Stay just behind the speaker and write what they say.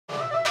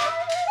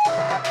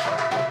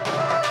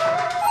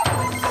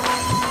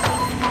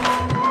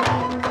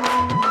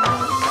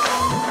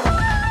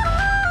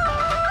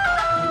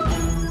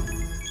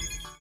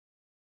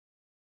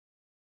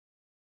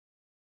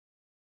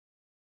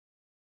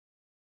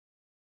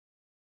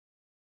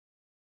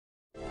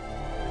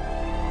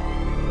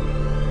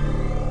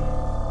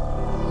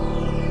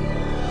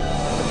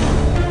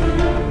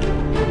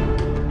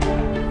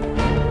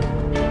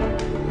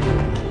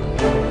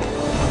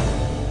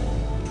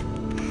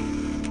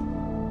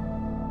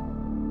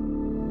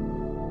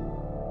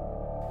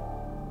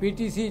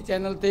PTC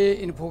channel ਤੇ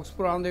ਇਨਫੋਕਸ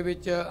programme ਦੇ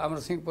ਵਿੱਚ ਅਮਰ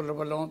ਸਿੰਘ ਭੁੱਲਰ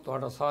ਵੱਲੋਂ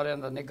ਤੁਹਾਡਾ ਸਾਰਿਆਂ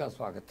ਦਾ ਨਿੱਘਾ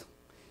ਸਵਾਗਤ।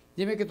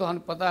 ਜਿਵੇਂ ਕਿ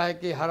ਤੁਹਾਨੂੰ ਪਤਾ ਹੈ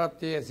ਕਿ ਹਰ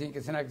ਹਫ਼ਤੇ ਅਸੀਂ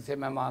ਕਿਸੇ ਨਾ ਕਿਸੇ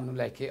ਮਹਿਮਾਨ ਨੂੰ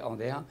ਲੈ ਕੇ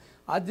ਆਉਂਦੇ ਹਾਂ।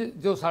 ਅੱਜ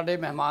ਜੋ ਸਾਡੇ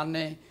ਮਹਿਮਾਨ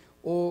ਨੇ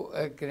ਉਹ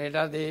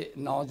ਕੈਨੇਡਾ ਦੇ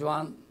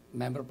ਨੌਜਵਾਨ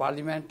ਮੈਂਬਰ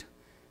ਪਾਰਲੀਮੈਂਟ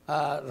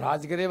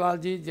ਰਾਜ ਗਰੇਵਾਲ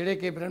ਜੀ, ਜਿਹੜੇ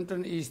ਕਿ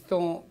ਬਰੈਂਪਟਨ ਈਸਟ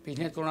ਤੋਂ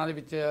ਪਿਛਲੀਆਂ ਚੋਣਾਂ ਦੇ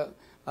ਵਿੱਚ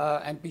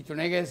MP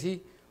ਚੁਣੇ ਗਏ ਸੀ।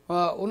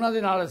 ਉਹਨਾਂ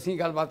ਦੇ ਨਾਲ ਅਸੀਂ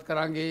ਗੱਲਬਾਤ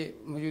ਕਰਾਂਗੇ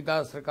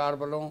ਮੌਜੂਦਾ ਸਰਕਾਰ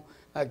ਵੱਲੋਂ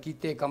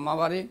ਕੀਤੇ ਕੰਮਾਂ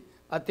ਬਾਰੇ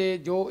ਅਤੇ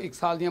ਜੋ 1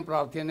 ਸਾਲ ਦੀਆਂ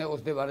ਪ੍ਰਾਪਤੀਆਂ ਨੇ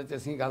ਉਸ ਦੇ ਬਾਰੇ 'ਚ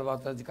ਅਸੀਂ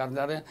ਗੱਲਬਾਤ ਅੱਜ ਕਰਨ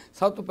ਜਾ ਰਹੇ ਹਾਂ।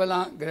 ਸਭ ਤੋਂ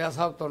ਪਹਿਲਾਂ ਗਰੇਵਾਲ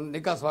ਸਾਹਿਬ ਤੁਹਾਨੂੰ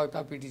ਨਿੱਘਾ ਸਵਾਗਤ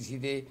ਹੈ PTC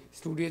ਦੇ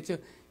ਸਟੂਡੀਓ 'ਚ।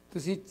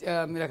 ਤੁਸੀਂ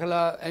ਮੇਰਾ ਖਿਆਲ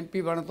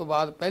MP ਬਣਨ ਤੋਂ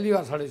ਬਾਅਦ ਪਹਿਲੀ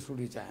ਵਾਰ ਸਾਡੇ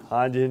ਸਟੂਡੀਓ 'ਚ ਆਏ।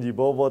 ਹਾਂਜੀ ਹਾਂਜੀ,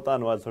 ਬਹੁਤ ਬਹੁਤ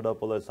ਧੰਨਵਾਦ ਤੁਹਾਡਾ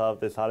ਭੁੱਲਰ ਸਾਹਿਬ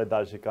ਤੇ ਸਾਰੇ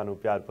ਦਰਸ਼ਕਾਂ ਨੂੰ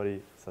ਪਿਆਰ ਭਰੀ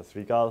ਸਤਿ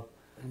ਸ੍ਰੀ ਅਕਾਲ।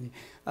 ਹਾਂਜੀ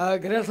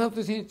ਗਰੇਵਾਲ ਸਾਹਿਬ,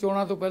 ਤੁਸੀਂ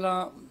ਚੋਣਾਂ ਤੋਂ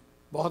ਪਹਿਲਾਂ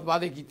ਬਹੁਤ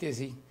ਵਾਅਦੇ ਕੀਤੇ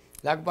ਸੀ,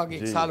 ਲਗਭਗ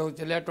 1 ਸਾਲ ਹੋ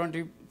ਚੱਲਿਆ।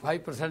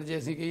 25% ਜੇ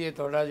ਅਸੀਂ ਕਹੀਏ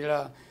ਤੁਹਾਡਾ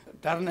ਜਿਹੜਾ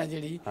ਟਰਨ ਹੈ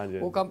ਜਿਹੜੀ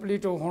ਉਹ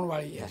ਕੰਪਲੀਟ ਹੋਣ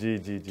ਵਾਲੀ ਹੈ। ਜੀ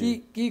ਜੀ ਜੀ,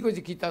 ਕੀ ਕੁਝ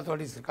ਕੀਤਾ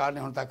ਤੁਹਾਡੀ ਸਰਕਾਰ ਨੇ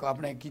ਹੁਣ ਤੱਕ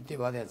ਆਪਣੇ ਕੀਤੇ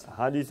ਵਾਅਦਿਆਂ 'ਚ?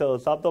 ਹਾਂਜੀ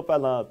ਸਭ ਤੋਂ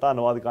ਪਹਿਲਾਂ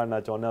ਧੰਨਵਾਦ ਕਰਨਾ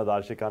ਚਾਹੁੰਦੇ ਹਾਂ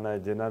ਦਰਸ਼ਕਾਂ ਨੇ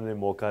ਜਿਨ੍ਹਾਂ ਨੇ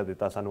ਮੌਕਾ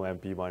ਦਿੱਤਾ ਸਾਨੂੰ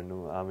MP ਬਣਨ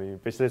ਨੂੰ।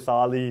 ਪਿਛਲੇ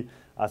ਸਾਲ ਹੀ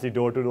ਅਸੀਂ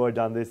ਡੋਰ ਟੂ ਡੋਰ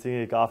ਜਾਂਦੇ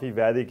ਸੀ, ਕਾਫੀ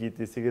ਵਾਅਦੇ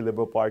ਕੀਤੇ ਸੀਗੇ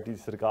ਲਿਬਰਲ ਪਾਰਟੀ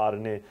ਸਰਕਾਰ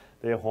ਨੇ,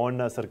 ਤੇ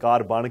ਹੁਣ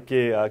ਸਰਕਾਰ ਬਣ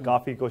ਕੇ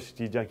ਕਾਫੀ ਕੁਛ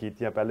ਚੀਜ਼ਾਂ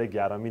ਕੀਤੀਆਂ ਪਹਿਲੇ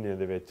 11 ਮਹੀਨਿਆਂ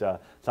ਦੇ ਵਿੱਚ।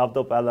 ਸਭ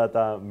ਤੋਂ ਪਹਿਲਾਂ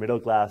ਤਾਂ ਮਿਡਲ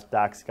ਕਲਾਸ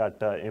ਟੈਕਸ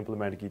ਕੱਟ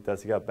ਇੰਪਲੀਮੈਂਟ ਕੀਤਾ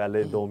ਸੀਗਾ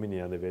ਪਹਿਲੇ 2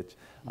 ਮਹੀਨਿਆਂ ਦੇ ਵਿੱਚ।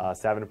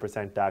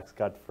 7% ਟੈਕਸ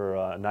ਕੱਟ ਫॉर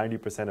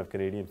 90% ਆਫ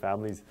ਕੈਨੇਡੀਅਨ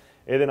ਫੈਮਲੀਜ਼।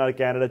 ਇਹਦੇ ਨਾਲ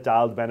ਕੈਨੇਡਾ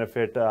ਚਾਈਲਡ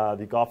ਬੈਨੀਫਿਟ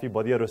ਦੀ ਕਾਫੀ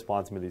ਵਧੀਆ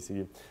ਰਿਸਪਾਂਸ ਮਿਲੀ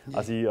ਸੀ।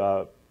 ਅਸੀਂ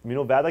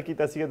ਵਾਅਦਾ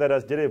ਕੀਤਾ ਸੀਗਾ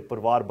ਕਿ ਜਿਹੜੇ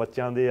ਪਰਿਵਾਰ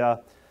ਬੱਚਿਆਂ ਦੇ ਆ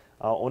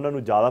ਉਹਨਾਂ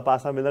ਨੂੰ ਜ਼ਿਆਦਾ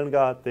ਪੈਸਾ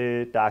ਮਿਲਣਗਾ ਤੇ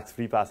ਟੈਕਸ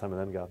ਫ੍ਰੀ ਪੈਸਾ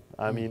ਮਿਲਣਗਾ।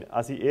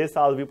 ਅਸੀਂ ਇਸ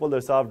ਸਾਲ ਵੀ ਭੁੱਲਰ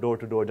ਸਾਹਿਬ ਡੋਰ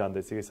ਟੂ ਡੋਰ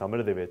ਜਾਂਦੇ ਸੀਗੇ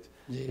ਸਮਰ ਦੇ ਵਿੱਚ,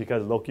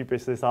 ਬਿਕਾਜ਼ ਲੋਕੀ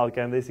ਪਿਛਲੇ ਸਾਲ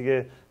ਕਹਿੰਦੇ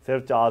ਸੀਗੇ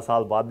ਸਿਰਫ 4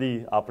 ਸਾਲ ਬਾਅਦ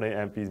ਹੀ ਆਪਣੇ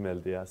MPs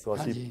ਮਿਲਦੇ ਆ। ਸੋ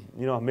ਅਸੀਂ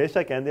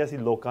ਹਮੇਸ਼ਾ ਕਹਿੰਦੇ ਅਸੀਂ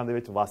ਲੋਕਾਂ ਦੇ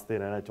ਵਿੱਚ ਵਸਦੇ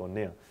ਰਹਿਣਾ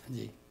ਚਾਹੁੰਦੇ ਹਾਂ।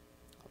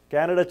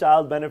 ਕੈਨੇਡਾ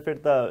ਚਾਈਲਡ ਬੈਨੀਫਿਟ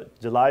ਤਾਂ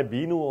ਜੁਲਾਈ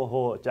 20 ਨੂੰ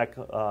ਉਹ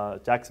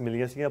ਚੈਕਸ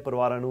ਮਿਲੀਆਂ ਸੀਗੀਆਂ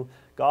ਪਰਿਵਾਰਾਂ ਨੂੰ,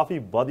 ਕਾਫੀ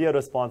ਵਧੀਆ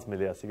ਰਿਸਪਾਂਸ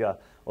ਮਿਲਿਆ ਸੀਗਾ।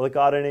 ਉਹਦਾ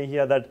ਕਾਰਨ ਇਹੀ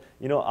ਹੈ ਦੈਟ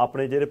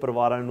ਆਪਣੇ ਜਿਹੜੇ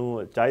ਪਰਿਵਾਰਾਂ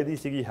ਨੂੰ ਚਾਹੀਦੀ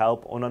ਸੀਗੀ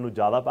ਹੈਲਪ ਉਹਨਾਂ ਨੂੰ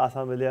ਜ਼ਿਆਦਾ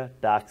ਪੈਸਾ ਮਿਲਿਆ,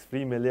 ਟੈਕਸ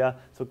ਫ੍ਰੀ ਮਿਲਿਆ।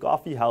 ਸੋ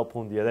ਕਾਫੀ ਹੈਲਪ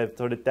ਹੁੰਦੀ ਹੈ।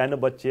 ਤੁਹਾਡੇ 3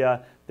 ਬੱਚੇ ਆ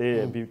ਤੇ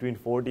ਬਿਟਵੀਨ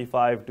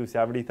 45 to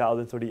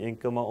 70,000 ਤੁਹਾਡੀ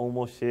ਇਨਕਮ ਆ,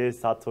 ਆਲਮੋਸਟ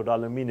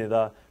 $600-700 ਮਹੀਨੇ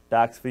ਦਾ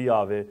ਟੈਕਸ ਫ੍ਰੀ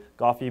ਆਵੇ,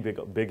 ਕਾਫੀ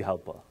ਬਿਗ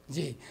ਹੈਲਪ ਆ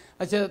ਜੀ।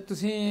 ਅੱਛਾ,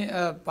 ਤੁਸੀਂ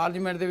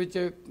ਪਾਰਲੀਮੈਂਟ ਦੇ ਵਿੱਚ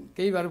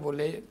ਕਈ ਵਾਰ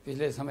ਬੋਲੇ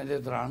ਪਿਛਲੇ ਸਮੇਂ ਦੇ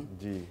ਦੌਰਾਨ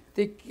ਜੀ,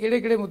 ਤੇ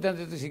ਕਿਹੜੇ ਮੁੱਦਿਆਂ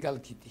ਤੇ ਤੁਸੀਂ ਗੱਲ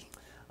ਕੀਤੀ?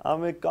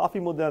 ਮੈਂ ਕਾਫੀ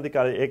ਮੁੱਦਿਆਂ ਤੇ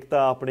ਕਰ, ਇੱਕ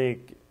ਤਾਂ ਆਪਣੇ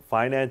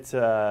finance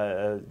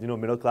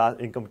middle class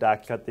income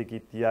tax ਤੇ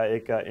ਕੀਤੀ ਆ,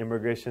 ਇੱਕ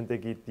ਇਮੀਗ੍ਰੇਸ਼ਨ ਤੇ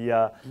ਕੀਤੀ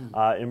ਆ,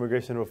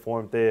 ਇਮੀਗ੍ਰੇਸ਼ਨ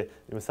ਰਿਫੋਰਮ ਤੇ।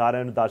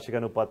 ਸਾਰਿਆਂ ਨੂੰ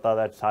ਦਰਸ਼ਕਾਂ ਨੂੰ ਪਤਾ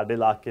ਹੈ ਸਾਡੇ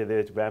ਇਲਾਕੇ ਦੇ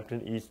ਵਿੱਚ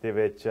ਬਰੈਂਪਟਨ ਈਸਟ ਦੇ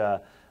ਵਿੱਚ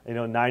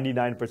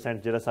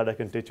 99% ਜਿਹੜਾ ਸਾਡਾ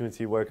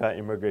ਕੰਸਟੀਚੁਐਂਸੀ ਵਰਕ ਆ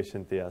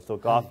ਇਮੀਗ੍ਰੇਸ਼ਨ ਤੇ ਆ। ਸੋ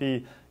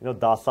ਕਾਫੀ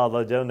 10 ਸਾਲ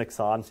ਦਾ ਜਿਹੜਾ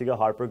ਨੁਕਸਾਨ ਸੀਗਾ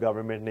ਹਾਰਪਰ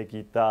ਗਵਰਨਮੈਂਟ ਨੇ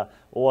ਕੀਤਾ,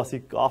 ਉਹ ਅਸੀਂ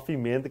ਕਾਫੀ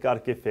ਮਿਹਨਤ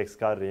ਕਰਕੇ ਫਿਕਸ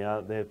ਕਰ ਰਹੇ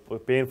ਹਾਂ।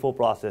 ਪੇਨਫੁਲ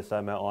ਪ੍ਰੋਸੈਸ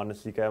ਹੈ, ਮੈਂ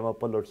ਓਨੈਸਟਲੀ ਕਹਾਂ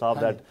ਭੁੱਲਰ ਸਾਹਿਬ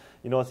ਦੈਟ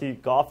ਅਸੀਂ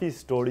ਕਾਫੀ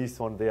ਸਟੋਰੀਜ਼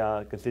ਸੁਣਦੇ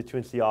ਹਾਂ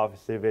ਕੰਸਟੀਚੁਐਂਸੀ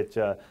ਆਫਿਸ ਦੇ ਵਿੱਚ,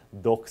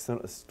 ਦੁੱਖ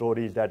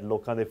ਸਟੋਰੀਜ਼ ਦੈਟ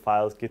ਲੋਕਾਂ ਦੇ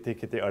ਫਾਈਲਸ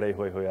ਕਿਤੇ ਅੜੇ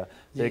ਹੋਏ ਆ,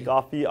 ਤੇ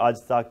ਕਾਫੀ ਅੱਜ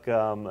ਤੱਕ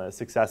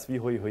ਸਕਸੈਸ ਵੀ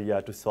ਹੋਈ ਆ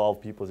to solve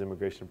people's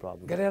immigration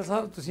problem. Grewal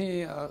ਸਾਹਿਬ,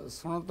 ਤੁਸੀਂ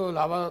ਸੁਣਨ ਤੋਂ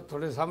ਇਲਾਵਾ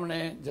ਤੁਹਾਡੇ ਸਾਹਮਣੇ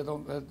ਜਦੋਂ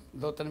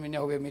 2-3 ਮਹੀਨੇ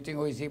ਹੋ ਗਏ ਮੀਟਿੰਗ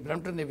ਹੋਈ ਸੀ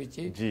ਬਰੈਂਪਟਨ ਦੇ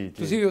ਵਿੱਚ,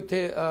 ਤੁਸੀਂ ਵੀ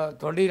ਉੱਥੇ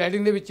ਤੁਹਾਡੀ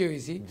ਰਾਈਡਿੰਗ ਦੇ ਵਿੱਚ ਹੋਈ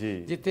ਸੀ,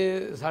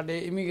 ਜਿੱਥੇ ਸਾਡੇ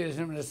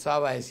ਇਮੀਗ੍ਰੇਸ਼ਨ ਮਿਨਿਸਟਰ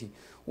ਸਾਹਿਬ ਆਏ ਸੀ।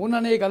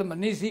 ਉਹਨਾਂ ਨੇ ਇਹ ਗੱਲ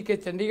ਮੰਨੀ ਸੀ ਕਿ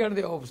ਚੰਡੀਗੜ੍ਹ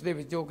ਦੇ ਆਫਿਸ ਦੇ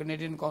ਵਿੱਚ ਜੋ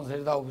ਕੈਨੇਡੀਅਨ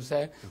ਕੌਂਸਲ ਦਾ ਆਫਿਸ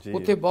ਹੈ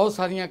ਉੱਥੇ ਬਹੁਤ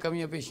ਸਾਰੀਆਂ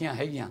ਕਮੀਆਂ ਪੇਸ਼ੀਆਂ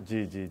ਹੈਗੀਆਂ,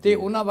 ਤੇ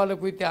ਉਹਨਾਂ ਵੱਲ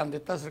ਕੋਈ ਧਿਆਨ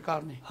ਦਿੱਤਾ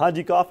ਸਰਕਾਰ ਨੇ?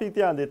 ਹਾਂਜੀ, ਕਾਫੀ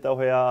ਧਿਆਨ ਦਿੱਤਾ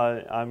ਹੋਇਆ।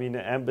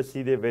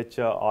 ਐਮਬੈਸੀ ਦੇ ਵਿੱਚ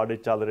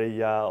ਆਡਿਟ ਚੱਲ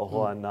ਰਹੀ ਆ।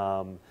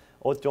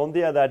 ਉਹ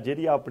ਚਾਹੁੰਦੇ ਆ that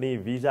ਜਿਹੜੀ ਆਪਣੀ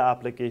ਵੀਜ਼ਾ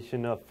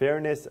ਐਪਲੀਕੇਸ਼ਨ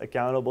ਫੇਅਰਨੈਸ,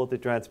 ਅਕਾਊਂਟੇਬਲ ਤੇ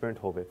ਟਰਾਂਸਪੇਰੈਂਟ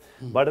ਹੋਵੇ।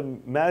 ਬਟ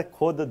ਮੈਂ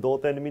ਖੁਦ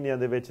 2-3 ਮਹੀਨਿਆਂ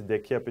ਦੇ ਵਿੱਚ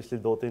ਦੇਖਿਆ, ਪਿਛਲੇ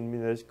 2-3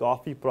 ਮਹੀਨਿਆਂ ਵਿੱਚ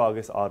ਕਾਫੀ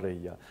ਪ੍ਰੋਗਰੈਸ ਆ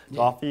ਰਹੀ ਆ,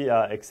 ਕਾਫੀ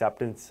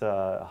ਐਕਸੈਪਟੈਂਸ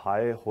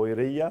ਹਾਈ ਹੋ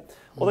ਰਹੀ ਆ।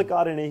 ਉਹਦਾ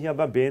ਕਾਰਨ ਇਹੀ ਆ,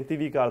 ਮੈਂ ਬੇਨਤੀ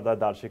ਵੀ ਕਰਦਾ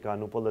ਦਰਸ਼ਕਾਂ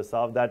ਨੂੰ ਭੁੱਲਰ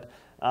ਸਾਹਿਬ ਦੈਟ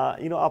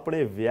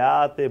ਆਪਣੇ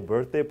ਵਿਆਹ ਤੇ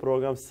ਬਰਥਡੇ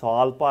ਪ੍ਰੋਗਰਾਮ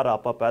ਸਾਲ ਭਰ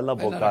ਆਪਾਂ ਪਹਿਲਾਂ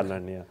ਬੁੱਕ ਕਰ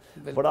ਲੈਂਦੇ ਆ,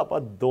 ਪਰ ਆਪਾਂ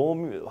 2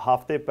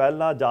 ਹਫ਼ਤੇ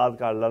ਪਹਿਲਾਂ ਯਾਦ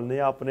ਕਰ ਲੈਂਦੇ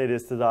ਆ ਆਪਣੇ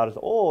ਰਿਸ਼ਤੇਦਾਰ,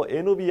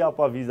 ਇਹਨੂੰ ਵੀ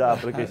ਆਪਾਂ ਵੀਜ਼ਾ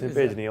ਐਪਲੀਕੇਸ਼ਨ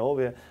ਭੇਜਣੀ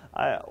ਹੋਵੇ।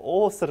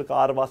 ਉਹ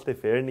ਸਰਕਾਰ ਵਾਸਤੇ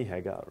ਫੇਅਰ ਨਹੀਂ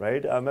ਹੈਗਾ,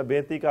 ਰਾਈਟ। ਮੈਂ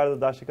ਬੇਨਤੀ ਕਰਦਾ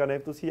ਦਰਸ਼ਕਾਂ ਨੇ,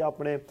 ਤੁਸੀਂ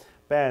ਆਪਣੇ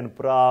ਭੈਣ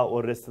ਭਰਾ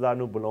ਔਰ ਰਿਸ਼ਤੇਦਾਰ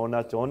ਨੂੰ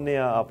ਬੁਲਾਉਣਾ ਚਾਹੁੰਦੇ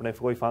ਆ ਆਪਣੇ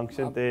ਕੋਈ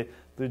ਫੰਕਸ਼ਨ ਤੇ,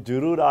 ਤੁਸੀਂ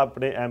ਜ਼ਰੂਰ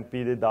ਆਪਣੇ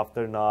MP ਦੇ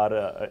ਦਫ਼ਤਰ ਨਾਲ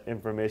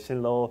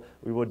ਇਨਫੋਰਮੇਸ਼ਨ ਲਓ।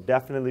 ਵੀ wood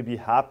definitely be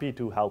happy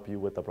to help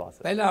you with the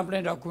process. ਪਹਿਲਾਂ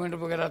ਆਪਣੇ ਡਾਕੂਮੈਂਟ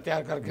ਵਗੈਰਾ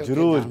ਤਿਆਰ ਕਰਕੇ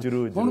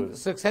ਜ਼ਰੂਰ। ਹੁਣ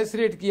ਸਕਸੈਸ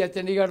ਰੇਟ ਕੀ ਹੈ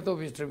ਚੰਡੀਗੜ੍ਹ ਤੋਂ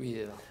ਵਿਜ਼ਟਰ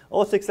ਵੀਜ਼ੇ ਦਾ?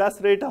 ਉਹ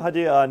ਸਕਸੈਸ ਰੇਟ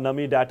ਹਜੇ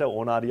ਨਵੀਂ ਡਾਟਾ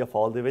ਆਉਣ ਆ ਰਹੀ ਹੈ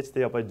ਫਾਲ ਦੇ ਵਿੱਚ,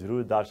 ਤੇ ਆਪਾਂ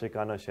ਜ਼ਰੂਰ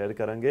ਦਰਸ਼ਕਾਂ ਨਾਲ ਸ਼ੇਅਰ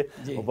ਕਰਾਂਗੇ।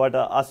 ਬਟ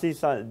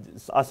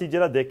ਅਸੀਂ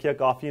ਜਿਹੜਾ ਦੇਖਿਆ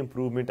ਕਾਫੀ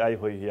ਇੰਪਰੂਵਮੈਂਟ ਆਈ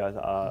ਹੋਈ ਹੈ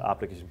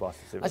ਐਪਲੀਕੇਸ਼ਨ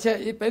ਪ੍ਰੋਸੈਸ ਵਿੱਚ। ਅੱਛਾ,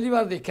 ਇਹ ਪਹਿਲੀ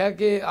ਵਾਰ ਦੇਖਿਆ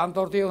ਕਿ ਆਮ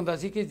ਤੌਰ ਤੇ ਇਹ ਹੁੰਦਾ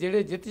ਸੀ ਕਿ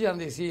ਜਿਹੜੇ ਜਿੱਤ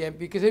ਜਾਂਦੇ ਸੀ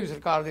MP ਕਿਸੇ ਵੀ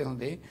ਸਰਕਾਰ ਦੇ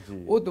ਹੁੰਦੇ,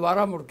 ਉਹ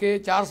ਦੁਬਾਰਾ ਮੁੜ ਕੇ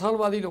 4 ਸਾਲ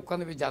ਬਾਅਦ ਹੀ ਲੋਕਾਂ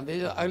ਦੇ ਵਿੱਚ ਜਾਂਦੇ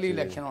ਅਗਲੀ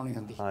ਇਲੈਕਸ਼ਨ ਆਉਣੀ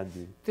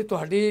ਹੁੰਦੀ। ਤੇ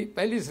ਤੁਹਾਡੀ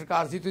ਪਹਿਲੀ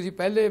ਸਰਕਾਰ ਸੀ, ਤੁਸੀਂ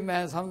ਪਹਿਲੇ,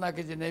 ਮੈਂ ਸਮਝਦਾ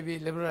ਕਿ ਜਿੰਨੇ ਵੀ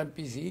ਲਿਬਰਲ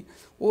MP ਸੀ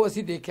ਉਹ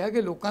ਅਸੀਂ ਦੇਖਿਆ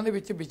ਕਿ ਲੋਕਾਂ ਦੇ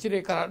ਵਿੱਚ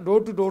ਵਿਚਰੇ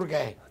ਡੋਰ ਟੂ ਡੋਰ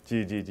ਗਏ।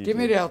 ਜੀ,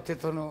 ਕਿਵੇਂ ਰਿਹਾ ਉੱਥੇ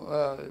ਤੁਹਾਨੂੰ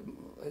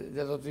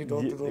ਜਦੋਂ ਤੁਸੀਂ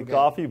ਡੋਰ ਟੂ ਡੋਰ ਗਏ?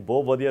 ਕਾਫੀ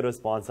ਬਹੁਤ ਵਧੀਆ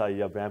ਰਿਸਪਾਂਸ ਆਈ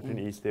ਆ ਬਰੈਂਪਟਨ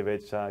ਈਸਟ ਦੇ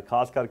ਵਿੱਚ।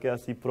 ਖਾਸ ਕਰਕੇ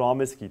ਅਸੀਂ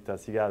ਪ੍ਰੋਮਿਸ ਕੀਤਾ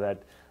ਸੀਗਾ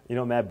ਦੈਟ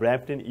मैं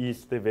ब्रैम्पटन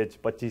ईस्ट ਦੇ ਵਿੱਚ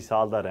 25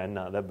 ਸਾਲ ਦਾ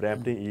ਰਹਿਣਾ ਦਾ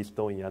ਬ੍ਰੈਂਪਟਨ ਈਸਟ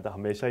ਤੋਂ ਹੀ ਆ ਤਾਂ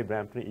ਹਮੇਸ਼ਾ ਹੀ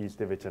ਬ੍ਰੈਂਪਟਨ ਈਸਟ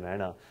ਦੇ ਵਿੱਚ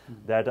ਰਹਿਣਾ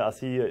ਦੈਟ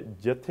ਅਸੀਂ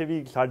ਜਿੱਥੇ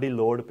ਵੀ ਸਾਡੀ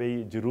ਲੋੜ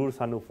ਪਈ ਜ਼ਰੂਰ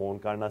ਸਾਨੂੰ ਫੋਨ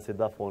ਕਰਨਾ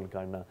ਸਿੱਧਾ ਫੋਨ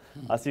ਕਰਨਾ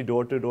ਅਸੀਂ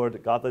ਡੋਰ ਟੂ ਡੋਰ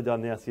ਕਾਹਤੋਂ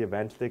ਜਾਂਦੇ ਹਾਂ ਅਸੀਂ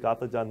ਇਵੈਂਟਸ ਤੇ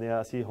ਕਾਹਤੋਂ ਜਾਂਦੇ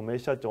ਹਾਂ ਅਸੀਂ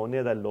ਹਮੇਸ਼ਾ ਚਾਹੁੰਦੇ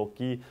ਹਾਂ that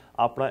ਲੋਕੀ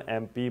ਆਪਣਾ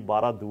MP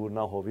ਬਾਹਰ ਦੂਰ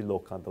ਨਾ ਹੋਵੇ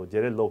ਲੋਕਾਂ ਤੋਂ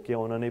ਜਿਹੜੇ ਲੋਕੀ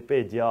ਉਹਨਾਂ ਨੇ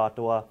ਭੇਜਿਆ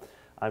ਆਟੋਆ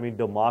I mean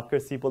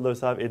democracy ਭੁੱਲਰ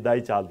ਸਾਹਿਬ ਇੱਦਾਂ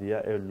ਹੀ ਚੱਲਦੀ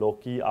ਹੈ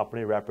ਲੋਕੀ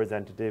ਆਪਣੇ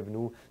ਰਿਪਰੈਜ਼ੈਂਟੇਟਿਵ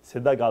ਨੂੰ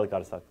ਸਿੱਧਾ ਗੱਲ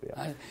ਕਰ ਸਕਦੇ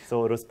ਆ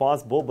ਸੋ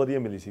ਰਿਸਪਾਂਸ ਬਹੁਤ ਵਧੀਆ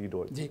ਮਿਲੀ ਸੀ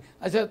ਡੋਰ ਜੀ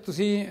ਅੱਛਾ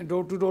ਤੁਸੀਂ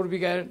ਡੋਰ ਟੂ ਡੋਰ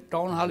ਵੀ ਗਏ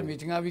ਟਾਊਨ ਹਾਲ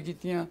ਮੀਟਿੰਗਾਂ ਵੀ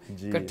ਕੀਤੀਆਂ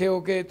ਇਕੱਠੇ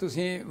ਹੋ ਕੇ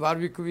ਤੁਸੀਂ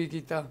ਬਾਰਬੀਕਿਊ ਵੀ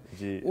ਕੀਤਾ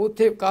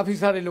ਉੱਥੇ ਕਾਫੀ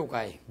ਸਾਰੇ ਲੋਕ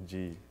ਆਏ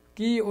ਜੀ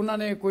ਕੀ ਉਹਨਾਂ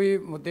ਨੇ ਕੋਈ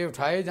ਮੁੱਦੇ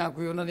ਉਠਾਏ ਜਾਂ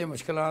ਕੋਈ ਉਹਨਾਂ ਦੀਆਂ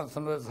ਮੁਸ਼ਕਲਾਂ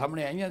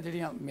ਸਾਹਮਣੇ ਆਈਆਂ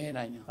ਜਿਹੜੀਆਂ ਮੇਨ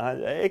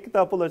ਆਈਆਂ ਇੱਕ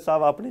ਤਾਂ ਭੁੱਲਰ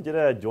ਸਾਹਿਬ ਆਪਣੀ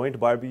ਜਿਹੜਾ ਜੁਆਇੰਟ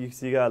ਬਾਰਬੀਕਿਊ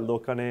ਸੀਗਾ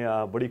ਲੋਕਾਂ ਨੇ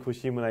ਬੜੀ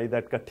ਖੁਸ਼ੀ ਮਨਾਈ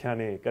that ਇਕੱਠਿਆਂ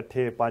ਨੇ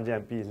ਇਕੱਠੇ 5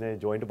 MPs ਨੇ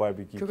ਜੁਆਇੰਟ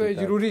ਬਾਰਬੀਕਿਊ ਕੀਤਾ ਕਿਉਂਕਿ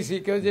ਜ਼ਰੂਰੀ ਸੀ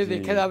ਕਿ ਜੇ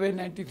ਦੇਖਿਆ ਜਾਵੇ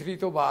 93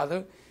 ਤੋਂ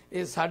ਬਾਅਦ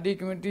ਇਹ ਸਾਡੀ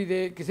ਕਮਿਊਨਿਟੀ ਦੇ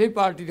ਕਿਸੇ ਵੀ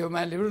ਪਾਰਟੀ ਦੇ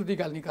ਮੈਂ ਲਿਬਰਲ ਦੀ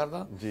ਗੱਲ ਨਹੀਂ ਕਰਦਾ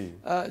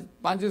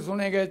 5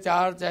 ਸੁਣੇ ਗਏ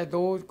 4 ਚਾਹੇ 2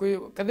 ਕੋਈ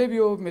ਕਦੇ ਵੀ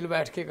ਉਹ ਮਿਲ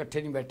ਬੈਠ ਕੇ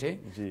ਇਕੱਠੇ ਨਹੀਂ ਬੈਠੇ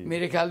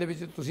ਮੇਰੇ ਖਿਆਲ ਦੇ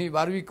ਵਿੱਚ ਤੁਸੀਂ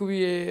ਬਾਰਬੀਕਿਊ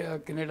ਵੀ ਇਹ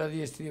ਕੈਨੇਡਾ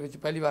ਦੀ ਹਿਸਟਰੀ ਦੇ ਵਿੱਚ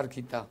ਪਹਿਲੀ ਵਾਰ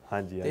ਕੀਤਾ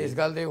ਤੇ ਇਸ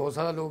ਗੱਲ ਦੇ ਹੋ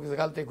ਸਕਦਾ ਲੋਕ ਇਸ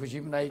ਗੱਲ ਤੇ ਖੁਸ਼ੀ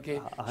ਮਨਾਈ ਕਿ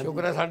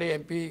ਸ਼ੁਕਰ ਹੈ ਸਾਡੇ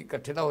MP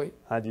ਇਕੱਠੇ ਤਾਂ ਹੋਏ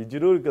ਹਾਂਜੀ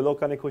ਜ਼ਰੂਰ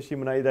ਲੋਕਾਂ ਨੇ ਖੁਸ਼ੀ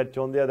ਮਨਾਈ that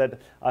ਚਾਹੁੰਦੇ ਆ that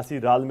ਅਸੀਂ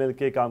ਰਲ ਮਿਲ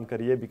ਕੇ ਕੰਮ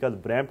ਕਰੀਏ ਬਿਕਾਜ਼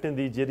ਬ੍ਰੈਂਪਟਨ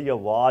ਦੀ ਜਿਹੜੀ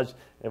ਆਵਾਜ਼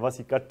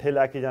ਅਸੀਂ ਇਕੱਠੇ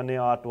ਲੈ ਕੇ ਜਾਂਦੇ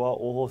ਹਾਂ ਆਟਵਾ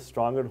ਉਹ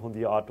ਸਟਰੋਂਗਰ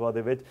ਹੁੰਦੀ ਹੈ ਆਟਵਾ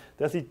ਦੇ ਵਿੱਚ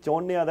ਤੇ ਅਸੀਂ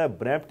ਚਾਹੁੰਦੇ ਹਾਂ that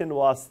ਬ੍ਰੈਂਪਟਨ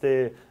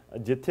ਵਾਸਤੇ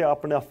ਜਿੱਥੇ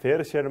ਆਪਣਾ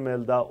ਫੇਅਰ ਸ਼ੇਅਰ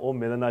ਮਿਲਦਾ ਉਹ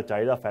ਮਿਲਣਾ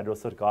ਚਾਹੀਦਾ ਫੈਡਰਲ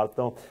ਸਰਕਾਰ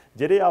ਤੋਂ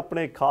ਜਿਹੜੇ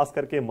ਆਪਣੇ ਖਾਸ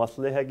ਕਰਕੇ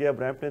ਮਸਲੇ ਹੈਗੇ ਆ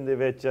ਬ੍ਰੈਂਪਟਨ ਦੇ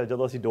ਵਿੱਚ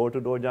ਜਦੋਂ ਅਸੀਂ ਡੋਰ ਟੂ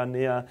ਡੋਰ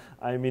ਜਾਂਦੇ ਆ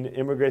ਆਈ ਮੀਨ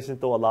ਇਮੀਗ੍ਰੇਸ਼ਨ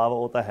ਤੋਂ ਇਲਾਵਾ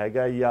ਉਹ ਤਾਂ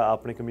ਹੈਗਾ ਹੀ ਆ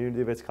ਆਪਣੇ ਕਮਿਊਨਿਟੀ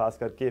ਦੇ ਵਿੱਚ ਖਾਸ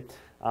ਕਰਕੇ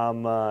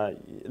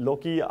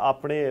ਲੋਕੀ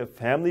ਆਪਣੇ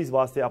ਫੈਮਲੀਜ਼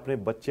ਵਾਸਤੇ ਆਪਣੇ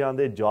ਬੱਚਿਆਂ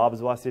ਦੇ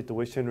ਜੌਬਸ ਵਾਸਤੇ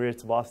ਟਿਊਸ਼ਨ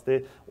ਰੇਟਸ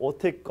ਵਾਸਤੇ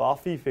ਉੱਥੇ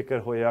ਕਾਫੀ ਫਿਕਰ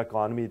ਹੋਇਆ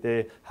ਇਕਨੋਮੀ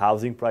ਤੇ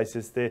ਹਾਊਸਿੰਗ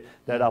ਪ੍ਰਾਈਸਿਸ ਤੇ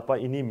ਦੈਟ ਆਪਾਂ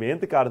ਇੰਨੀ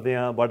ਮਿਹਨਤ ਕਰਦੇ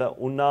ਆ ਬਟ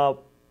ਉਹਨਾਂ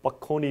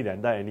ਪੱਖੋਂ ਨਹੀਂ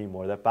ਰਹਿੰਦਾ ਐਨੀ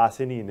ਮੋਰ ਦਾ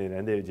ਪੈਸੇ ਨਹੀਂ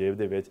ਰਹਿੰਦੇ ਜੇਬ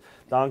ਦੇ ਵਿੱਚ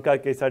ਤਾਂ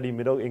ਕਰਕੇ ਸਾਡੀ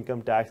ਮਿਡਲ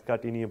ਇਨਕਮ ਟੈਕਸ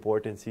ਕੱਟ ਇੰਨੀ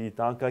ਇੰਪੋਰਟੈਂਟ ਸੀ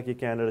ਤਾਂ ਕਰਕੇ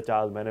ਕੈਨੇਡਾ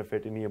ਚਾਈਲਡ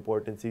ਬੈਨੀਫਿਟ ਇੰਨੀ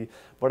ਇੰਪੋਰਟੈਂਟ ਸੀ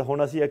ਪਰ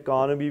ਹੁਣ ਅਸੀਂ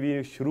ਇਕਨੋਮੀ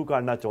ਵੀ ਸ਼ੁਰੂ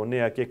ਕਰਨਾ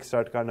ਚਾਹੁੰਦੇ ਆ ਕਿਕ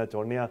ਸਟਾਰਟ ਕਰਨਾ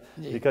ਚਾਹੁੰਦੇ ਆ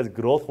ਬਿਕਾਜ਼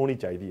ਗਰੋਥ ਹੋਣੀ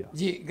ਚਾਹੀਦੀ ਆ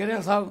ਜੀ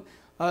ਗਰੇਵਾਲ ਸਾਹਿਬ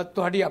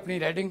ਤੁਹਾਡੀ ਆਪਣੀ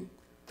ਰਾਈਡਿੰਗ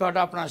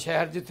ਤੁਹਾਡਾ ਆਪਣਾ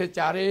ਸ਼ਹਿਰ ਜਿੱਥੇ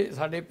ਚਾਰੇ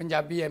ਸਾਡੇ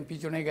ਪੰਜਾਬੀ MP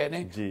ਚੁਣੇ ਗਏ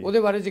ਨੇ ਉਹਦੇ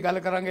ਬਾਰੇ 'ਚ ਗੱਲ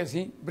ਕਰਾਂਗੇ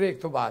ਅਸੀਂ ਬ੍ਰੇਕ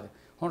ਤੋਂ ਬਾਅਦ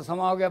ਹੁਣ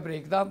ਸਮਾਂ ਹੋ ਗਿਆ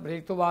ਬ੍ਰੇਕ ਦਾ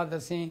ਬ੍ਰੇਕ ਤੋਂ ਬਾਅਦ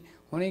ਅਸੀਂ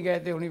ਹੁਣੀ ਗਏ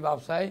ਤੇ ਹੁਣੀ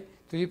ਵਾਪਸ ਆਏ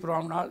ਤੁਸੀਂ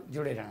ਪ੍ਰੋਗਰਾਮ ਨਾਲ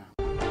ਜੁੜੇ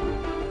ਰਹਿਣਾ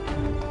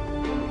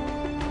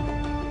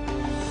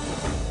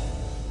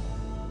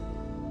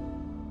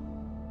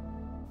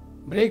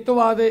ਬ੍ਰੇਕ ਤੋਂ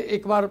ਬਾਅਦ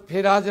ਇੱਕ ਵਾਰ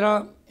ਫਿਰ ਹਾਜ਼ਰ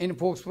ਹਾਂ ਇਨ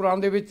ਫੋਕਸ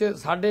ਪ੍ਰੋਗਰਾਮ ਦੇ ਵਿੱਚ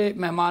ਸਾਡੇ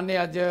ਮਹਿਮਾਨ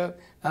ਨੇ ਅੱਜ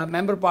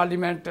ਮੈਂਬਰ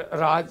ਪਾਰਲੀਮੈਂਟ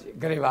ਰਾਜ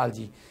ਗਰੇਵਾਲ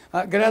ਜੀ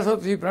ਗਰੇਵਾਲ ਸਾਹਿਬ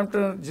ਤੁਸੀਂ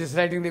ਬ੍ਰੈਂਪਟਨ ਜਿਸ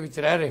ਰਾਈਡਿੰਗ ਦੇ ਵਿੱਚ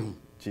ਰਹਿ ਰਹੇ ਹੋ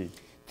ਜੀ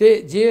ਤੇ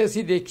ਜੇ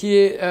ਅਸੀਂ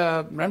ਦੇਖੀਏ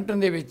ਬ੍ਰੈਂਪਟਨ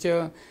ਦੇ ਵਿੱਚ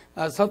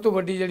ਸਭ ਤੋਂ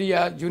ਵੱਡੀ ਜਿਹੜੀ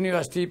ਆ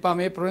ਯੂਨੀਵਰਸਿਟੀ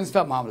ਭਾਵੇਂ ਪ੍ਰੋਵਿੰਸ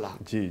ਦਾ ਮਾਮਲਾ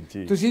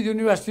ਜੀ ਤੁਸੀਂ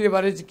ਯੂਨੀਵਰਸਿਟੀ ਦੇ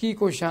ਬਾਰੇ 'ਚ ਕੀ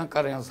ਕੋਸ਼ਿਸ਼ਾਂ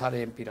ਕਰ ਰਹੇ ਹੋ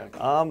ਸਾਰੇ MP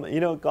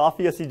ਰਲ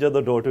ਕਾਫੀ ਅਸੀਂ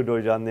ਜਦੋਂ ਡੋਰ ਟੂ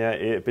ਡੋਰ ਜਾਂਦੇ ਆ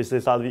ਪਿਛਲੇ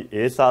ਸਾਲ ਵੀ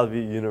ਇਸ ਸਾਲ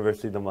ਵੀ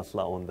ਯੂਨੀਵਰਸਿਟੀ ਦਾ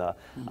ਮਸਲਾ ਹੁੰਦਾ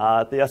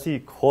ਤੇ ਅਸੀਂ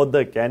ਖੁਦ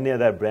ਕਹਿੰਦੇ ਆ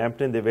that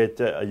ਬ੍ਰੈਂਪਟਨ ਦੇ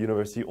ਵਿੱਚ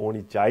ਯੂਨੀਵਰਸਿਟੀ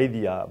ਹੋਣੀ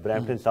ਚਾਹੀਦੀ ਆ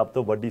ਬ੍ਰੈਂਪਟਨ ਸਭ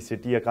ਤੋਂ ਵੱਡੀ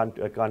ਸਿਟੀ ਆ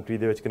ਕੰਟਰੀ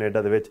ਦੇ ਵਿੱਚ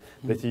ਕੈਨੇਡਾ ਦੇ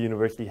ਵਿੱਚ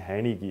ਯੂਨੀਵਰਸਿਟੀ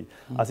ਹੈ ਨਹੀਂ ਗੀ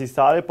ਅਸੀਂ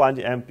ਸਾਰੇ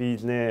 5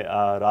 MPs ਨੇ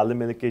ਰਲ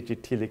ਮਿਲ ਕੇ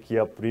ਚਿੱਠੀ ਲਿਖੀ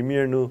ਆ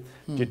ਪ੍ਰੀਮੀਅਰ ਨੂੰ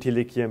ਚਿੱਠੀ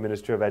ਲਿਖੀ ਆ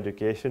ਮਿਨਿਸਟਰ ਆਫ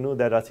ਐਜੂਕੇਸ਼ਨ ਨੂੰ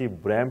that ਅਸੀਂ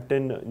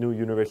ਬ੍ਰੈਂਪਟਨ ਨੂੰ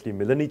ਯੂਨੀਵਰਸਿਟੀ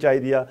ਮਿਲਣੀ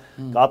ਚਾਹੀਦੀ ਆ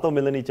ਕਾਹਤੋਂ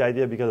ਮਿਲਣੀ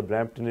ਚਾਹੀਦੀ ਆ because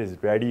Brampton is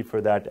ready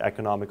for that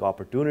economic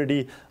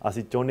opportunity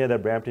ਅਸੀਂ ਚਾਹੁੰਦੇ ਆ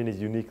that Brampton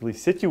is ਯੂਨੀਕਲੀ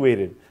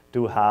situated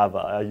to have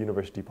a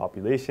university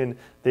population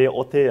ਤੇ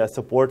ਉੱਥੇ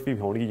ਸਪੋਰਟ ਵੀ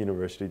ਹੋਣਗੀ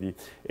ਯੂਨੀਵਰਸਿਟੀ ਦੀ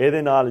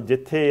ਇਹਦੇ ਨਾਲ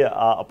ਜਿੱਥੇ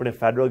ਆਪਣੇ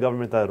ਫੈਡਰਲ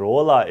ਗਵਰਨਮੈਂਟ ਦਾ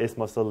ਰੋਲ ਆ ਇਸ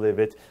ਮਸਲੇ ਦੇ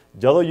ਵਿੱਚ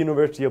ਜਦੋਂ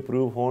ਯੂਨੀਵਰਸਿਟੀ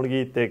ਅਪਰੂਵ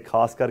ਹੋਣਗੀ ਤੇ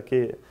ਖਾਸ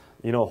ਕਰਕੇ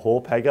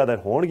hope ਹੈਗਾ that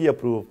ਹੋਣਗੀ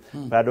ਅਪਰੂਵ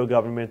ਫੈਡਰਲ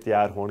ਗਵਰਨਮੈਂਟ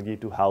ਤਿਆਰ ਹੋਣਗੀ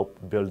to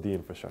help build the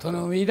infrastructure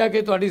ਤੁਹਾਨੂੰ ਉਮੀਦ ਹੈ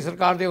ਕਿ ਤੁਹਾਡੀ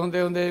ਸਰਕਾਰ ਦੇ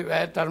ਹੁੰਦੇ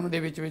ਟਰਮ ਦੇ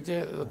ਵਿੱਚ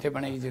ਉੱਥੇ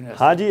ਬਣੇਗੀ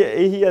ਯੂਨੀਵਰਸਿਟੀ ਹਾਂਜੀ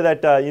ਇਹੀ ਹੈ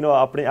that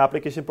ਆਪਣੇ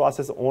ਐਪਲੀਕੇਸ਼ਨ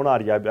ਪ੍ਰੋਸੈਸ ਹੋਣ ਆ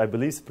ਰਹੀ ਹੈ ਆਈ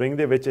ਬਲੀਵ ਸਪ੍ਰਿੰਗ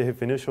ਦੇ ਵਿੱਚ ਇਹ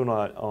ਫਿਨਿਸ਼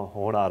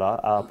ਹੋਣ ਆ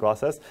ਰਿਹਾ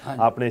ਪ੍ਰੋਸੈਸ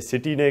ਆਪਣੇ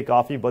ਸਿਟੀ ਨੇ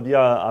ਕਾਫੀ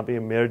ਵਧੀਆ ਆਪਣੇ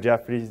ਮੇਅਰ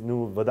ਜੈਫਰੀਜ਼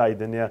ਨੂੰ ਵਧਾਈ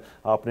ਦਿੰਦੇ ਆ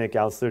ਆਪਣੇ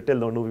ਕਾਉਂਸਲਰ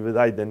ਢਿੱਲੋਂ ਨੂੰ ਵੀ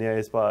ਵਧਾਈ ਦਿੰਦੇ ਆ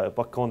ਇਸ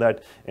ਪੱਖੋਂ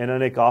that ਇਹਨਾਂ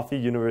ਨੇ ਕਾਫੀ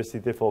ਯੂਨੀਵਰਸਿਟੀ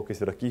ਤੇ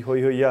ਫੋਕਸ ਰੱਖੀ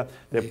ਹੋਈ ਆ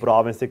ਤੇ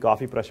ਪ੍ਰੋਵਿੰਸ ਤੇ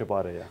ਕਾਫੀ ਪ੍ਰੈਸ਼ਰ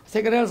ਪਾ ਰਹੇ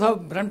ਆ ਗਰੇਵਾਲ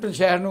ਸਾਹਿਬ ਬ੍ਰੈਂਪਟਨ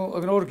ਸ਼ਹਿਰ ਨੂੰ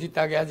ਇਗਨੋਰ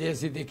ਕੀਤਾ ਗਿਆ ਜੇ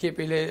ਅਸੀਂ ਦੇਖੀਏ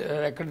ਪਹਿਲੇ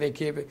ਰੈਕਡ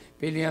ਦੇਖੀਏ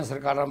ਪਹਿਲੀਆਂ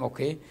ਸਰਕਾਰਾਂ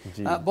ਮੌਕੇ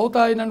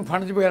ਬਹੁਤਾ ਇਹਨਾਂ ਨੂੰ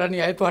ਫੰਡਸ ਵਗੈਰਾ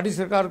ਨਹੀਂ ਆਏ ਤੁਹਾਡੀ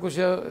ਸਰਕਾਰ ਕੁਝ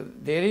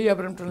ਦੇ ਰਹੀ ਹੈ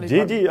ਬ੍ਰੈਂਪਟਨ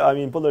ਲਈ ਜੀ ਆਈ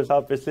ਮੀਨ ਭੁੱਲਰ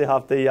ਸਾਹਿਬ ਪਿਛਲੇ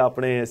ਹਫ਼ਤੇ ਹੀ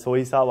ਆਪਣੇ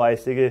ਸੋਈ ਸਾਹਿਬ ਆਏ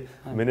ਸੀਗੇ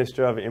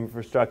ਮਿਨਿਸਟਰ ਆਫ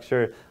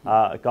ਇਨਫਰਾਸਟ੍ਰਕਚਰ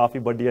ਕਾਫੀ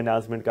ਵੱਡੀ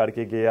ਅਨਾਉਂਸਮੈਂਟ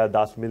ਕਰਕੇ ਗਏ ਆ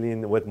 10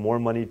 million with more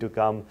money to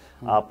come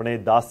ਆਪਣੇ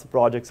 10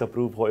 ਪ੍ਰੋਜੈਕਟਸ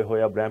ਅਪਰੂਵ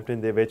ਹੋਏ ਆ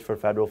ਬ੍ਰੈਂਪਟਨ ਦੇ ਵਿੱਚ ਫॉर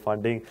ਫੈਡਰਲ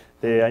ਫੰਡਿੰਗ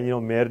ਤੇ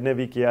ਮੇਅਰ ਨੇ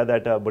ਵੀ ਕਿਹਾ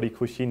that ਬੜੀ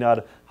ਖੁਸ਼ੀ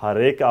ਨਾਲ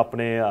ਹਰੇਕ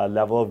ਆਪਣੇ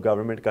ਲੈਵਲ ਆਫ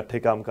ਗਵਰਨਮੈਂਟ ਇਕੱਠੇ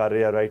ਕੰਮ ਕਰ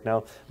ਰਹੇ ਆ ਰਾਈਟ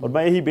ਨਾਓ ਔਰ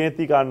ਮੈਂ ਇਹੀ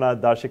ਬੇਨਤੀ ਕਰਨਾ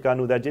ਦਰਸ਼ਕਾਂ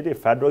ਨੂੰ that ਜਿਹੜੇ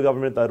ਫੈਡਰਲ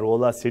ਗਵਰਨਮੈਂਟ ਦਾ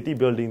ਰੋਲ ਆ ਸਿਟੀ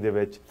ਬਿਲਡਿੰਗ ਦੇ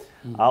ਵਿੱਚ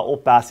ਉਹ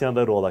ਪੈਸਿਆਂ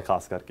ਦਾ ਰੋਲ ਆ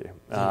ਖਾਸ ਕਰਕੇ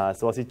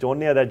ਸੋ ਅਸੀਂ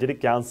ਚਾਹੁੰਦੇ ਆ that ਜਿਹੜੀ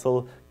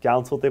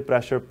ਕਾਉਂਸਲ ਤੇ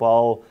ਪ੍ਰੈਸ਼ਰ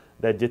ਪਾਓ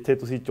that ਜਿੱਥੇ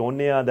ਤੁਸੀਂ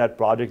ਚਾਹੁੰਦੇ ਆ that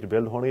ਪ੍ਰੋਜੈਕਟ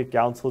ਬਿਲਡ ਹੋਣਗੇ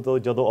ਕਾਉਂਸਲ ਤੋਂ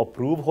ਜਦੋਂ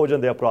ਅਪਰੂਵ ਹੋ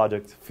ਜਾਂਦੇ ਆ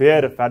ਪ੍ਰੋਜੈਕਟਸ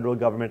ਫਿਰ ਫੈਡਰਲ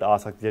ਗਵਰਨਮੈਂਟ ਆ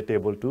ਸਕਦੀ ਹੈ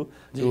table to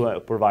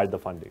provide the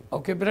funding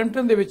okay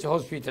Brampton ਦੇ ਵਿੱਚ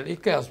ਹਸਪੀਟਲ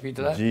ਇੱਕ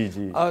ਹਸਪੀਟਲ ਹੈ ਜੀ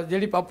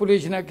ਜਿਹੜੀ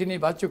ਪਾਪੂਲੇਸ਼ਨ ਹੈ ਕਿੰਨੀ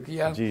ਵੱਧ ਚੁੱਕੀ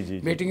ਆ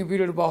ਵੇਟਿੰਗ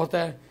ਪੀਰੀਅਡ ਬਹੁਤ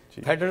ਹੈ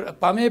ਫੈਡਰਲ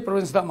ਭਾਵੇਂ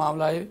ਪ੍ਰੋਵਿੰਸ ਦਾ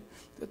ਮਾਮਲਾ ਹੈ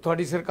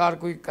ਤੁਹਾਡੀ ਸਰਕਾਰ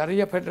ਕੋਈ ਕਰ ਰਹੀ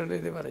ਹੈ ਫੈਡਰਲ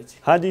ਇਹਦੇ ਬਾਰੇ 'ਚ?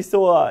 ਹਾਂਜੀ, ਸੋ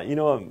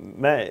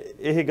ਮੈਂ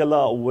ਇਹ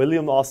ਗੱਲਾਂ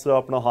ਵਿਲੀਅਮ ਆਸਟਰ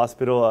ਆਪਣਾ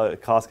ਹਸਪੀਟਲ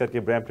ਖਾਸ ਕਰਕੇ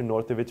ਬਰੈਂਪਟਨ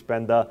ਨਾਰਥ ਦੇ ਵਿੱਚ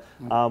ਪੈਂਦਾ,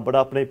 ਬਟ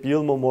ਆਪਣੇ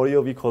ਪੀਲ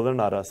ਮੈਮੋਰੀਅਲ ਵੀ ਖੋਲ੍ਹਣ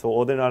ਆ ਰਿਹਾ, ਸੋ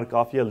ਉਹਦੇ ਨਾਲ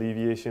ਕਾਫੀ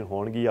ਅਲੀਵੀਏਸ਼ਨ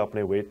ਹੋਣਗੀ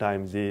ਆਪਣੇ ਵੇਟ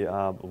ਟਾਈਮ ਦੀ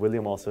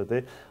ਵਿਲੀਅਮ ਆਸਟਰ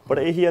 'ਤੇ। ਬਟ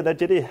ਇਹੀ ਹੈ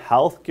ਜਿਹੜੀ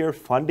health care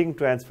funding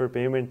transfer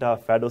payment ਆ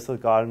ਫੈਡਰਲ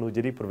ਸਰਕਾਰ ਨੂੰ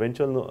ਜਿਹੜੀ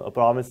ਪ੍ਰੋਵਿੰਸ਼ੀਅਲ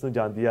ਪ੍ਰੋਵਿੰਸ ਨੂੰ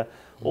ਜਾਂਦੀ ਆ,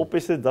 ਉਹ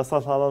ਪਿਛਲੇ 10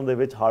 ਸਾਲਾਂ ਦੇ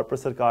ਵਿੱਚ ਹਾਰਪਰ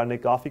ਸਰਕਾਰ ਨੇ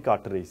ਕਾਫੀ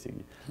ਘੱਟ ਰਹੀ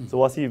ਸੀਗੀ।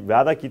 ਸੋ ਅਸੀਂ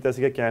ਵਾਅਦਾ ਕੀਤਾ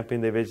ਸੀਗਾ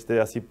ਕੈਂਪੇਨ ਦੇ ਵਿੱਚ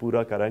ਤੇ ਅਸੀਂ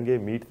ਪੂਰਾ ਕਰਾਂਗੇ,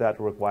 ਮੀਟ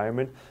ਦੈਟ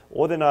ਰਿਕੁਆਇਰਮੈਂਟ।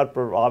 ਉਹਦੇ ਨਾਲ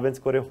ਪ੍ਰੋਵਿੰਸ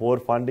ਕੋਲੇ ਹੋਰ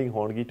funding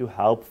ਹੋਣਗੀ to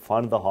help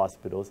fund the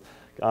hospitals.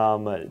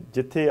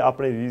 ਜਿੱਥੇ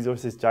ਆਪਣੇ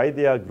ਰਿਸੋਰਸਿਸ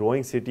ਚਾਹੀਦੇ ਆ,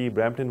 ਗਰੋਇੰਗ ਸਿਟੀ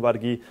ਬਰੈਂਪਟਨ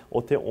ਵਰਗੀ,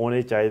 ਉੱਥੇ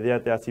ਆਉਣੇ ਚਾਹੀਦੇ ਆ।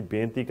 ਤੇ ਅਸੀਂ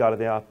ਬੇਨਤੀ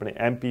ਕਰਦੇ ਹਾਂ ਆਪਣੇ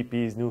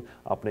MPPs ਨੂੰ,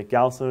 ਆਪਣੇ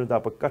ਕਾਉਂਸਲਰ ਦਾ,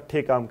 ਆਪਾਂ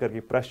ਇਕੱਠੇ ਕੰਮ ਕਰਕੇ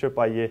ਪ੍ਰੈਸ਼ਰ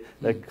ਪਾਈਏ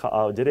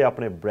ਜਿਹੜੇ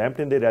ਆਪਣੇ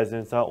ਬਰੈਂਪਟਨ ਦੇ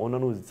ਰੈਜ਼ੀਡੈਂਟਸ ਆ ਉਹਨਾਂ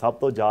ਨੂੰ ਸਭ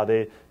ਤੋਂ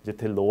ਜ਼ਿਆਦਾ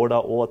ਜਿੱਥੇ ਲੋੜ ਆ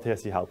ਉਹ ਉੱਥੇ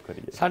ਅਸੀਂ ਹੈਲਪ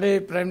ਕਰੀਏ। ਸਾਡੇ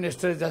prime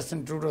minister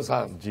Justin Trudeau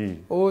Sahib ji,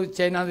 ਉਹ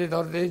ਚਾਈਨਾ ਦੇ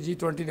ਦੌਰੇ ਤੇ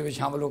G20 ਦੇ ਵਿੱਚ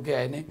ਸ਼ਾਮਲ ਹੋ ਕੇ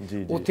ਆਏ ਨੇ,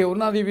 ਉੱਥੇ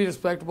ਉਹਨਾਂ ਦੀ ਵੀ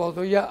ਰਿਸਪੈਕਟ ਬਹੁਤ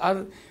ਹੋਈ ਆ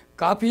ਔਰ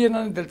ਕਾਫੀ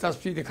ਇਹਨਾਂ ਨੇ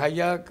ਦਿਲਚਸਪੀ ਦਿਖਾਈ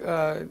ਆ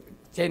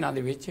ਚਾਈਨਾ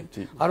ਦੇ ਵਿੱਚ,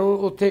 ਔਰ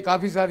ਉੱਥੇ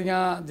ਕਾਫੀ ਸਾਰੀਆਂ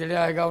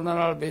ਜਿਹੜਾ ਹੈਗਾ ਉਹਨਾਂ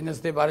ਨਾਲ ਬਿਜ਼ਨਸ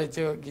ਦੇ ਬਾਰੇ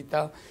 'ਚ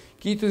ਕੀਤਾ।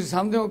 ਕੀ ਤੁਸੀਂ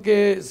ਸਮਝਦੇ ਹੋ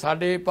ਕਿ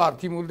ਸਾਡੇ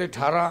ਭਾਰਤੀ ਮੂਲ ਦੇ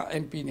 18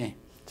 MP ਨੇ,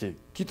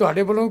 ਕੀ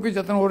ਤੁਹਾਡੇ ਵੱਲੋਂ ਕੋਈ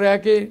ਯਤਨ ਹੋ ਰਿਹਾ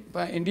ਕਿ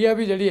ਇੰਡੀਆ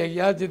ਵੀ ਜਿਹੜੀ ਹੈਗੀ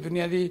ਆ ਜੇ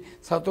ਦੁਨੀਆ ਦੀ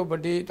ਸਭ ਤੋਂ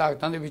ਵੱਡੀ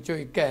ਤਾਕਤਾਂ ਦੇ ਵਿੱਚੋਂ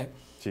ਇੱਕ ਹੈ,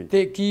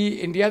 ਤੇ ਕੀ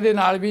ਇੰਡੀਆ ਦੇ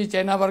ਨਾਲ ਵੀ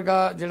ਚਾਈਨਾ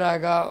ਵਰਗਾ ਜਿਹੜਾ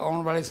ਹੈਗਾ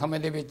ਆਉਣ ਵਾਲੇ ਸਮੇਂ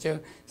ਦੇ ਵਿੱਚ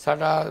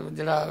ਸਾਡਾ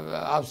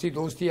ਜਿਹੜਾ ਆਪਸੀ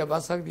ਦੋਸਤੀ ਆ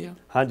ਵੱਧ ਸਕਦੀ ਆ?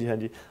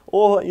 ਹਾਂਜੀ,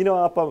 ਉਹ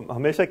ਆਪਾਂ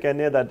ਹਮੇਸ਼ਾ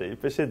ਕਹਿੰਦੇ ਆ ਦੈਟ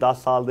ਪਿਛਲੇ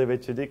 10 ਸਾਲ ਦੇ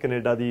ਵਿੱਚ ਜਿਹੜੀ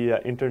ਕੈਨੇਡਾ ਦੀ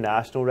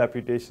ਇੰਟਰਨੈਸ਼ਨਲ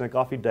ਰੈਪੂਟੇਸ਼ਨ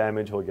ਕਾਫੀ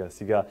ਡੈਮੇਜ ਹੋ ਗਿਆ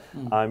ਸੀਗਾ।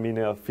 ਆਈ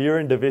ਮੀਨ ਫੀਅਰ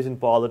ਐਂਡ ਡਿਵੀਜ਼ਨ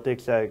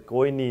ਪੋਲਿਟਿਕਸ ਹੈ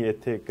ਕੋਈ ਨਹੀਂ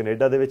ਇੱਥੇ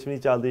ਕੈਨੇਡਾ ਦੇ ਵਿੱਚ ਵੀ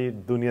ਨਹੀਂ ਚੱਲਦੀ,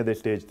 ਦੁਨੀਆ ਦੇ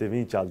ਸਟੇਜ ਤੇ ਵੀ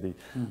ਨਹੀਂ ਚੱਲਦੀ।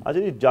 ਆ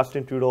ਜਿਹੜੀ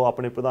ਜਸਟਿਨ ਟਰੂਡੋ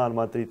ਆਪਣੇ ਪ੍ਰਧਾਨ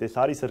ਮੰਤਰੀ ਤੇ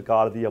ਸਾਰੀ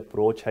ਸਰਕਾਰ ਦੀ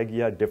ਅਪਰੋਚ ਹੈਗੀ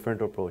ਆ,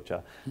 ਡਿਫਰੈਂਟ ਅਪਰੋਚ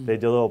ਆ। ਤੇ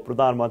ਜਦੋਂ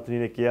ਪ੍ਰਧਾਨ ਮੰਤਰੀ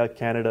ਨੇ ਕਿਹਾ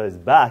ਕੈਨੇਡਾ ਇਜ਼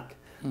ਬੈਕ,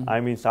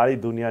 ਆਈ ਮੀਨ ਸਾਰੀ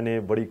ਦੁਨੀਆ ਨੇ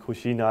ਬੜੀ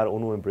ਖੁਸ਼ੀ ਨਾਲ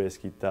ਉਹਨੂੰ ਇੰਪ੍ਰੈਸ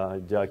ਕੀਤਾ।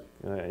 ਜਾਂ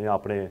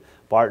ਆਪਣੇ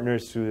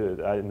ਪਾਰਟਨਰਸ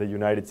ਇਨ ਦ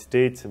ਯੂਨਾਈਟਿਡ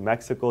ਸਟੇਟਸ,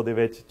 ਮੈਕਸੀਕੋ ਦੇ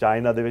ਵਿੱਚ,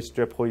 ਚਾਈਨਾ ਦੇ ਵਿੱਚ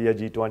ਟ੍ਰਿਪ ਹੋਈ ਹੈ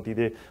G20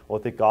 ਦੇ,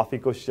 ਉੱਥੇ ਕਾਫੀ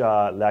ਕੁਛ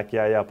ਲੈ ਕੇ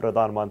ਆਇਆ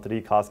ਪ੍ਰਧਾਨ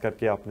ਮੰਤਰੀ, ਖਾਸ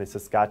ਕਰਕੇ ਆਪਣੇ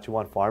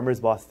ਸਸਕੈਚੁਆਨ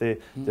ਫਾਰਮਰਸ ਵਾਸਤੇ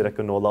ਜਿਹੜਾ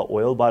ਕਨੋਲਾ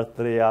ਆਇਲ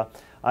ਵਰਤ ਰਹੇ ਆ।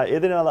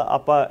 ਇਹਦੇ ਨਾਲ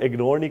ਆਪਾਂ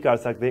ਇਗਨੋਰ ਨਹੀਂ ਕਰ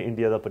ਸਕਦੇ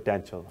ਇੰਡੀਆ ਦਾ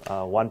ਪੋਟੈਂਸ਼ੀਅਲ।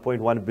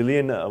 1.1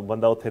 ਬਿਲੀਅਨ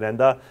ਬੰਦਾ ਉੱਥੇ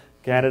ਰਹਿੰਦਾ।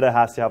 Canada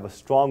has to have a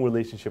strong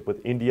relationship with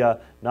India,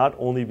 not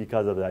only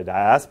because of the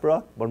diaspora,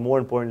 but more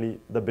importantly,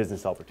 the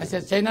business opportunities. ਅੱਛਾ,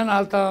 ਚਾਈਨਾ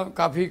ਨਾਲ ਤਾਂ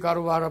ਕਾਫੀ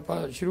ਕਾਰੋਬਾਰ ਆਪਾਂ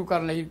ਸ਼ੁਰੂ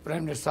ਕਰਨ ਲਈ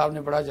ਪ੍ਰਾਈਮ ਮਿਨਿਸਟਰ ਸਾਹਿਬ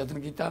ਨੇ ਬੜਾ ਯਤਨ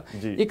ਕੀਤਾ।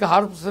 ਇੱਕ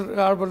ਹਾਰਪ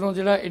ਸਰਕਾਰ ਵੱਲੋਂ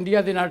ਜਿਹੜਾ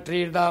ਇੰਡੀਆ ਦੇ ਨਾਲ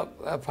ਟ੍ਰੇਡ ਦਾ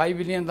 5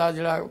 ਬਿਲੀਅਨ ਦਾ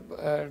ਜਿਹੜਾ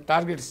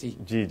ਟਾਰਗੇਟ ਸੀ,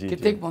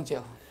 ਕਿੱਥੇ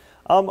ਪਹੁੰਚਿਆ?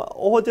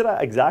 ਉਹ ਜਿਹੜਾ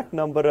ਐਗਜ਼ੈਕਟ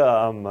ਨੰਬਰ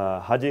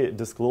ਹਜੇ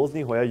ਡਿਸਕਲੋਜ਼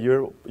ਨਹੀਂ ਹੋਇਆ।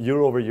 ਈਅਰ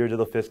ਓਵਰ ਈਅਰ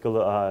ਜਦੋਂ ਫਿਸਕਲ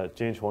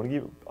ਚੇਂਜ ਹੋਣਗੀ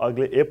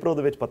ਅਗਲੇ April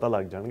ਦੇ ਵਿੱਚ ਪਤਾ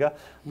ਲੱਗ ਜਾਣਗਾ।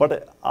 ਬਟ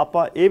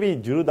ਆਪਾਂ ਇਹ ਵੀ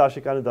ਜ਼ਰੂਰ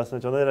ਦਰਸ਼ਕਾਂ ਨੂੰ ਦੱਸਣਾ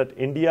ਚਾਹੁੰਦੇ ਹਾਂ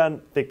ਕਿ ਇੰਡੀਆ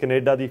ਤੇ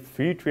ਕੈਨੇਡਾ ਦੀ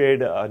ਫ੍ਰੀ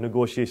ਟ੍ਰੇਡ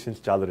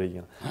ਨੈਗੋਸ਼ੀਏਸ਼ਨਸ ਚੱਲ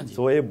ਰਹੀਆਂ।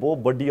 ਸੋ ਇਹ ਬਹੁਤ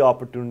ਵੱਡੀ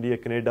ਓਪਰਚੁਨਿਟੀ ਹੈ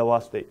ਕੈਨੇਡਾ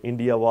ਵਾਸਤੇ,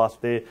 ਇੰਡੀਆ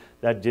ਵਾਸਤੇ,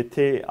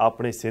 ਜਿੱਥੇ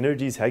ਆਪਣੇ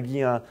ਸਿਨਰਜੀਜ਼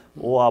ਹੈਗੀਆਂ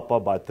ਉਹ ਆਪਾਂ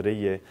ਵਰਤ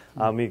ਰਹੀਏ।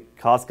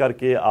 ਖਾਸ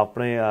ਕਰਕੇ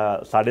ਆਪਣੇ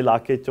ਸਾਡੇ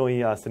ਇਲਾਕੇ 'ਚੋਂ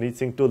ਹੀ ਸੁਨੀਤ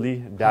ਸਿੰਘ ਢੋਲੀ,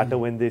 ਡਾਟਾ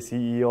ਵਿਨ ਦੇ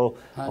CEO,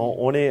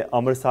 ਉਹਨੇ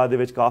ਅੰਮ੍ਰਿਤਸਰ ਦੇ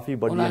ਵਿੱਚ ਕਾਫੀ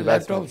ਵੱਡੀ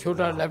ਇਨਵੈਸਟਮੈਂਟ,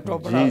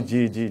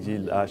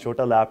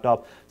 ਛੋਟਾ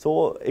ਲੈਪਟਾਪ। ਸੋ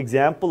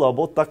ਐਗਜ਼ਾਮਪਲ ਆ,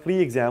 ਬਹੁਤ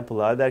ਤਕੜੀ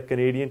ਐਗਜ਼ਾਮਪਲ ਆ ਦੈਟ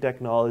ਕੈਨੇਡੀਅਨ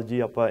ਟੈਕਨੋਲੋਜੀ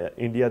ਆਪਾਂ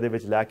ਇੰਡੀਆ ਦੇ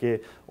ਵਿੱਚ ਲੈ ਕੇ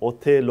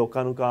ਉੱਥੇ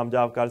ਲੋਕਾਂ ਨੂੰ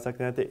ਕਾਮਯਾਬ ਕਰ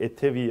ਸਕਦੇ ਹਾਂ, ਤੇ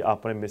ਇੱਥੇ ਵੀ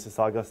ਆਪਣੇ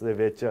ਮਿਸਿਸਾਗਾ ਦੇ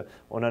ਵਿੱਚ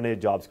ਉਹਨਾਂ ਨੇ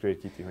ਜੌਬਸ ਕ੍ਰੀਏਟ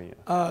ਕੀਤੀ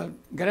ਹੋਈਆਂ।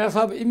 ਗਰੇਵਾਲ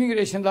ਸਾਹਿਬ,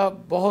 ਇਮੀਗ੍ਰੇਸ਼ਨ ਦਾ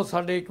ਬਹੁਤ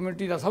ਸਾਡੇ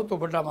ਕਮਿਊਨਿਟੀ ਦਾ ਸਭ ਤੋਂ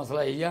ਵੱਡਾ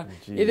ਮਸਲਾ ਇਹ ਆ,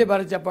 ਇਹਦੇ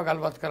ਬਾਰੇ 'ਚ ਆਪਾਂ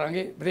ਗੱਲਬਾਤ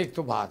ਕਰਾਂਗੇ ਬ੍ਰੇਕ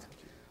ਤੋਂ ਬਾਅਦ।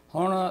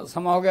 ਹੁਣ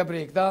ਸਮਾਂ ਹੋ ਗਿਆ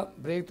ਬ੍ਰੇਕ ਦਾ।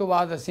 ਬ੍ਰੇਕ ਤੋਂ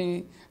ਬਾਅਦ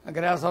ਅਸੀਂ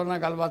ਗਰੇਵਾਲ ਸਾਹਿਬ ਨਾਲ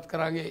ਗੱਲਬਾਤ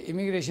ਕਰਾਂਗੇ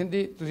ਇਮੀਗ੍ਰੇਸ਼ਨ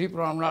ਦੀ। ਤੁਸੀਂ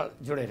ਪ੍ਰੋਗਰਾਮ ਨਾਲ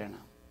ਜੁੜੇ ਰਹਿਣਾ।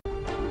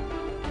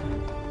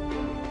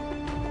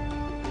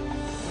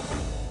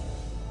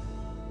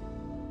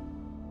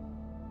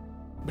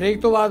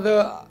 ਬ੍ਰੇਕ ਤੋਂ ਬਾਅਦ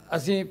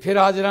ਅਸੀਂ ਫਿਰ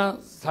ਹਾਜ਼ਰ ਹਾਂ।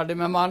 ਸਾਡੇ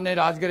ਮਹਿਮਾਨ ਨੇ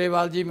ਰਾਜ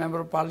ਗਰੇਵਾਲ ਜੀ,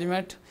 ਮੈਂਬਰ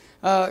ਪਾਰਲੀਮੈਂਟ।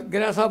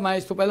 ਗਰੇਵਾਲ ਸਾਹਿਬ, ਮੈਂ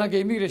ਇਸ ਤੋਂ ਪਹਿਲਾਂ ਕਿ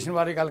ਇਮੀਗ੍ਰੇਸ਼ਨ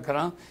ਬਾਰੇ ਗੱਲ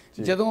ਕਰਾਂ,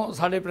 ਜਦੋਂ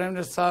ਸਾਡੇ ਪ੍ਰਾਈਮ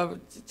ਮਿਨਿਸਟਰ ਸਾਹਿਬ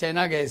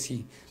ਚਾਈਨਾ ਗਏ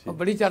ਸੀ,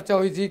 ਬੜੀ ਚਰਚਾ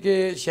ਹੋਈ ਸੀ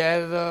ਕਿ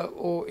ਸ਼ਾਇਦ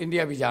ਉਹ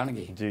ਇੰਡੀਆ ਵੀ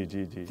ਜਾਣਗੇ।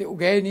 ਤੇ ਉਹ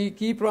ਗਏ ਨਹੀਂ।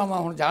 ਕੀ ਪ੍ਰੋਗਰਾਮ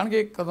ਹੁਣ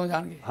ਜਾਣਗੇ? ਕਦੋਂ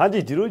ਜਾਣਗੇ?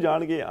 ਹਾਂਜੀ, ਜ਼ਰੂਰ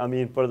ਜਾਣਗੇ। ਆਈ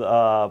ਮੀਨ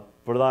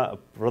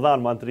ਪ੍ਰਧਾਨ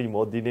ਮੰਤਰੀ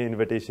ਮੋਦੀ ਨੇ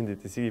ਇਨਵੀਟੇਸ਼ਨ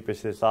ਦਿੱਤੀ ਸੀ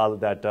ਪਿਛਲੇ ਸਾਲ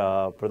ਦੈਟ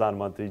ਪ੍ਰਧਾਨ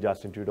ਮੰਤਰੀ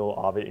ਜਸਟਿਨ ਟਰੂਡੋ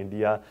ਆਵੇ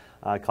ਇੰਡੀਆ।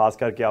 ਖਾਸ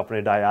ਕਰਕੇ ਆਪਣੇ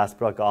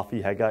ਡਾਇਆਸਪਰਾ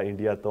ਕਾਫੀ ਹੈਗਾ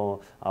ਇੰਡੀਆ ਤੋਂ,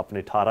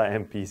 ਆਪਣੇ 18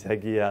 MPs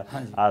ਹੈਗੇ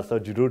ਆ। ਸੋ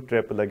ਜ਼ਰੂਰ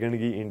ਟ੍ਰਿਪ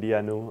ਲੱਗਣਗੀ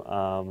ਇੰਡੀਆ ਨੂੰ।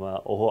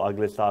 ਉਹ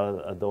ਅਗਲੇ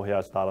ਸਾਲ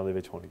 2017 ਦੇ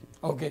ਵਿੱਚ ਹੋਣਗੀ।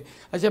 ਓਕੇ,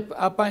 ਅੱਛਾ,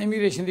 ਆਪਾਂ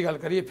ਇਮੀਗ੍ਰੇਸ਼ਨ ਦੀ ਗੱਲ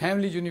ਕਰੀਏ,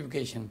 ਫੈਮਿਲੀ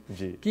ਯੂਨੀਫਿਕੇਸ਼ਨ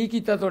ਕੀ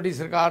ਕੀਤਾ ਤੁਹਾਡੀ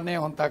ਸਰਕਾਰ ਨੇ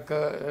ਹੁਣ ਤੱਕ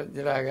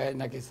ਜਿਹੜਾ ਹੈਗਾ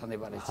ਇਹਨਾਂ ਕੇਸਾਂ ਦੇ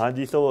ਬਾਰੇ?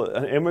 ਹਾਂਜੀ, ਸੋ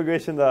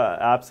ਇਮੀਗ੍ਰੇਸ਼ਨ ਦਾ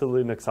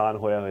ਐਬਸੋਲੂਟ ਨੁਕਸਾਨ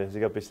ਹੋਇਆ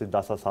ਸੀਗਾ ਪਿਛਲੇ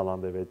 10 ਸਾਲਾਂ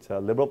ਦੇ ਵਿੱਚ।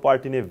 ਲਿਬਰਲ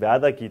ਪਾਰਟੀ ਨੇ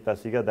ਵਾਅਦਾ ਕੀਤਾ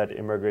ਸੀਗਾ ਦੈਟ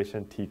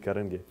ਇਮੀਗ੍ਰੇਸ਼ਨ ਠੀਕ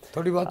ਕਰਨਗੇ।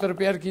 ਥੋੜੀ ਬਹੁਤ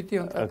ਰਿਪੇਅਰ ਕੀਤੀ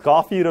ਹੁਣ ਤੱਕ?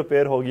 ਕਾਫੀ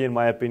ਰਿਪੇਅਰ ਹੋ ਗਈ ਇਨ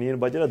ਮਾਈ ਓਪੀਨੀਅਨ,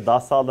 ਬਟ ਜਿਹੜਾ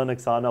 10 ਸਾਲ ਦਾ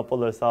ਨੁਕਸਾਨ ਆ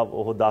ਭੁੱਲਰ ਸਾਹਿਬ,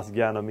 ਉਹ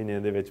 10-11 ਮਹੀਨੇ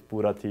ਦੇ ਵਿੱਚ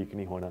ਪੂਰਾ ਠੀਕ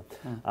ਨਹੀਂ ਹੋਣਾ।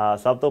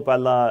 ਸਭ ਤੋਂ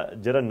ਪਹਿਲਾਂ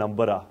ਜਿਹੜਾ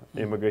ਨੰਬਰ ਆ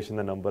ਇਮੀਗ੍ਰੇਸ਼ਨ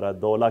ਦਾ ਨੰਬਰ ਆ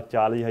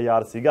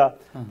 2,40,000 ਸੀਗਾ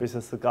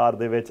ਪਿਛਲੇ ਸਰਕਾਰ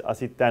ਦੇ ਵਿੱਚ,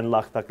 ਅਸੀਂ 3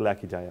 ਲੱਖ ਤੱਕ ਲੈ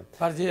ਕੇ ਜਾਇਆ।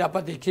 ਪਰ ਜੇ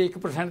ਆਪਾਂ ਦੇਖੀਏ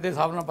 1% ਦੇ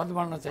ਹਿਸਾਬ ਨਾਲ ਵੱਧ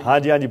ਬਣਨਾ ਚਾਹੀਦਾ।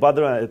 ਹਾਂਜੀ, ਵੱਧ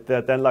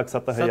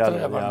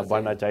 3,70,000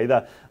 ਬਣਨਾ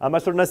ਚਾਹੀਦਾ। ਮੈਂ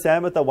ਤੁਹਾਡੇ ਨਾਲ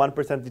ਸਹਿਮਤ ਹਾਂ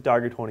 1% ਦੀ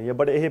ਟਾਰਗੇਟ ਹੋਣੀ ਹੈ,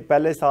 ਬਟ ਇਹ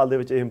ਪਹਿਲੇ ਸਾਲ ਦੇ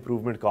ਵਿੱਚ ਇਹ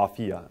ਇੰਪਰੂਵਮੈਂਟ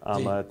ਕਾਫੀ ਆ।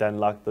 3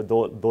 ਲੱਖ ਤੋਂ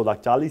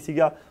 2,40,000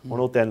 ਸੀਗਾ ਹੁਣ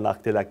ਉਹ 3 ਲੱਖ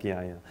ਤੇ ਲੈ ਕੇ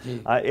ਆਏ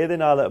ਆ ਇਹਦੇ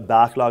ਨਾਲ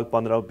ਬੈਕਲੌਗ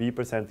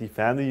 15-20% ਦੀ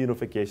ਫੈਮਿਲੀ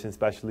ਯੂਨੀਫਿਕੇਸ਼ਨ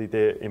ਸਪੈਸ਼ਲੀ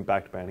ਤੇ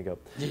ਇੰਪੈਕਟ ਪੈਣਗਾ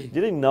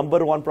ਜਿਹੜੀ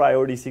ਨੰਬਰ 1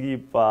 ਪ੍ਰਾਇੋਰਟੀ ਸੀਗੀ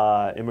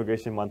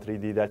ਇਮੀਗ੍ਰੇਸ਼ਨ ਮੰਤਰੀ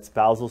ਦੀ ਦੈਟ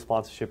ਸਪਾਊਸਲ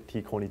ਸਪਾਂਸਰਸ਼ਿਪ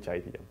ਠੀਕ ਹੋਣੀ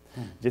ਚਾਹੀਦੀ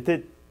ਹੈ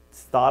ਜਿੱਥੇ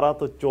 17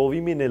 ਤੋਂ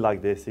 24 ਮਹੀਨੇ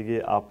ਲੱਗਦੇ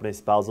ਸੀਗੇ ਆਪਣੇ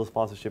spousal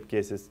sponsorship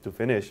cases to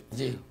finish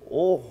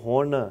ਉਹ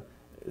ਹੁਣ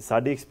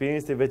ਸਾਡੀ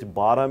ਐਕਸਪੀਰੀਅੰਸ ਦੇ ਵਿੱਚ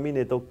 12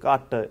 ਮਹੀਨੇ ਤੋਂ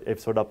ਘੱਟ ਇਫ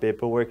ਤੁਹਾਡਾ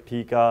ਪੇਪਰ ਵਰਕ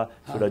ਠੀਕ ਆ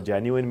ਤੁਹਾਡਾ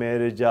ਜੈਨੂਇਨ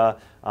ਮੈਰਿਜ ਆ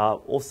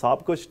ਉਹ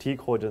ਸਭ ਕੁਝ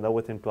ਠੀਕ ਹੋ ਜਾਂਦਾ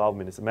ਵਿਥਿਨ 12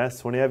 ਮਿੰਟਸ ਮੈਂ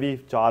ਸੁਣਿਆ ਵੀ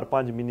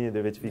 4-5 ਮਹੀਨੇ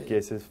ਦੇ ਵਿੱਚ ਵੀ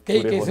ਕੇਸਿਸ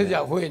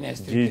ਹੋਏ ਨੇ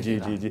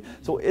ਜੀ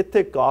ਸੋ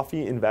ਇੱਥੇ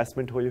ਕਾਫੀ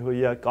ਇਨਵੈਸਟਮੈਂਟ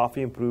ਹੋਈ ਆ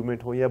ਕਾਫੀ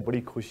ਇੰਪਰੂਵਮੈਂਟ ਹੋਈ ਆ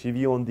ਬੜੀ ਖੁਸ਼ੀ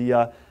ਵੀ ਆਉਂਦੀ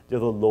ਆ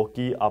ਜਦੋਂ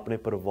ਲੋਕੀ ਆਪਣੇ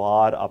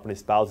ਪਰਿਵਾਰ ਆਪਣੇ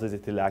ਸਪਾਊਸਸ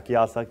ਇੱਥੇ ਲੈ ਕੇ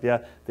ਆ ਸਕਦੇ ਆ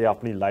ਤੇ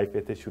ਆਪਣੀ ਲਾਈਫ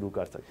ਇੱਥੇ ਸ਼ੁਰੂ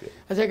ਕਰ ਸਕਦੇ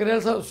ਆ ਅੱਛਾ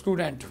ਗਰੇਵਾਲ ਸਾਹਿਬ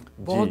ਸਟੂਡੈਂਟ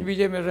ਬਹੁਤ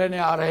ਵੀਜ਼ੇ ਮਿਲ ਰਹੇ ਨੇ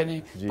ਆ ਰਹੇ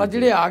ਨੇ ਪਰ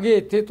ਜਿਹੜੇ ਆ ਗਏ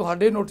ਇੱਥੇ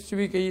ਤੁਹਾਡੇ ਨੋਟਿਸ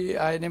ਵੀ ਕਈ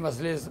ਆਏ ਨੇ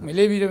ਮਸਲੇ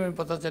ਮਿਲੇ ਵੀ ਮੈਨੂੰ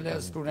ਪਤਾ ਚੱਲਿਆ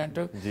ਸਟੂਡੈਂਟ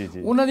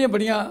ਉਹਨਾਂ ਦੀਆਂ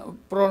ਬੜੀਆਂ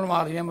ਪ੍ਰੋਬਲਮ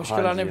ਆ ਰਹੀਆਂ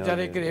ਮੁਸ਼ਕਿਲਾਂ ਨੇ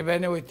ਵਿਚਾਰੇ ਘਰੇ ਬਹਿ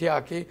ਨੇ ਉਹ ਇੱਥੇ ਆ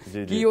ਕੇ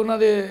ਕੀ ਉਹਨਾਂ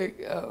ਦੇ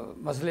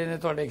ਮਸਲੇ ਨੇ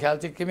ਤੁਹਾਡੇ ਖਿਆਲ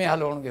 'ਚ ਕਿਵੇਂ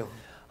ਹੱਲ ਹੋਣਗੇ ਉਹ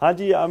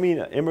ਹਾਂਜੀ ਆਈ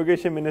ਮੀਨ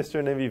ਇਮੀਗ੍ਰੇਸ਼ਨ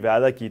ਮਿਨਿਸਟਰ ਨੇ ਵੀ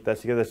ਵਾਅਦਾ ਕੀਤਾ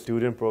ਸੀਗਾ ਕਿ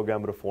ਸਟੂਡੈਂਟ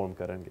ਪ੍ਰੋਗਰਾਮ ਰਿਫਾਰਮ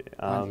ਕਰਨਗੇ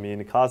ਆਈ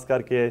ਮੀਨ ਖਾਸ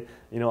ਕਰਕੇ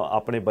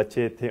ਆਪਣੇ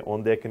ਬੱਚੇ ਇੱਥੇ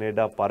ਆਉਂਦੇ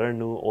ਕੈਨੇਡਾ ਪੜ੍ਹਨ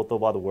ਨੂੰ ਉਹ ਤੋਂ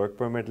ਬਾਅਦ ਵਰਕ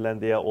ਪਰਮਿਟ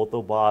ਲੈਂਦੇ ਆ ਉਹ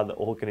ਤੋਂ ਬਾਅਦ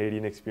ਉਹ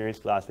ਕੈਨੇਡੀਅਨ ਐਕਸਪੀਰੀਅੰਸ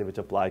ਕਲਾਸ ਦੇ ਵਿੱਚ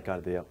ਅਪਲਾਈ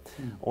ਕਰਦੇ ਆ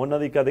ਉਹਨਾਂ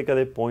ਦੀ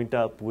ਕਦੇ ਪੁਆਇੰਟ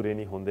ਪੂਰੇ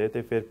ਨਹੀਂ ਹੁੰਦੇ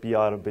ਤੇ ਫਿਰ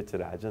PR ਵਿੱਚ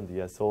ਰਹਿ ਜਾਂਦੀ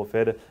ਆ ਸੋ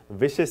ਫਿਰ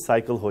ਵਿਸ਼ੇਸ਼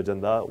ਸਾਈਕਲ ਹੋ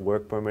ਜਾਂਦਾ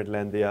ਵਰਕ ਪਰਮਿਟ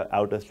ਲੈਂਦੇ ਆ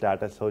ਆਊਟ ਆਫ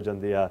ਸਟੇਟਸ ਹੋ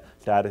ਜਾਂਦੇ ਆ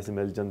ਸਟੇਟਸ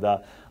ਮਿਲ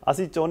ਜਾਂਦਾ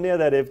ਅਸੀਂ ਚਾਹੁੰਦੇ ਹਾਂ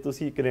ਦੈਟ ਇਫ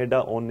ਤੁਸੀਂ ਕੈਨੇਡਾ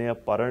ਆਉਂਦੇ ਆ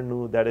ਪੜ੍ਹਨ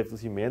ਨੂੰ ਦੈਟ ਇਫ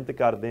ਤੁਸੀਂ ਮਿਹਨਤ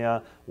ਕਰਦੇ ਆ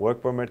ਵਰਕ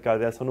ਪਰਮਿਟ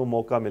ਕਰਦੇ ਆ ਸਾਨੂੰ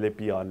ਮੌਕਾ ਮਿਲੇ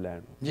PR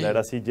ਲੈਣ ਨੂੰ ਦੈਟ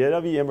ਅਸੀਂ ਜਿਹੜਾ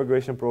ਵੀ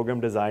ਇਮੀਗ੍ਰੇਸ਼ਨ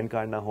ਪ੍ਰੋਗਰਾਮ ਡਿਜ਼ਾਈਨ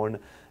ਕਰਨਾ ਹੁਣ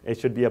it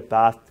should be a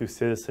path to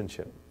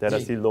citizenship that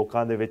ਅਸੀਂ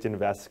ਲੋਕਾਂ ਦੇ ਵਿੱਚ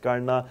ਇਨਵੈਸਟ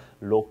ਕਰਨਾ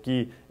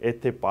ਲੋਕੀ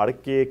ਇੱਥੇ ਪੜ੍ਹ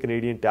ਕੇ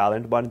ਕੈਨੇਡੀਅਨ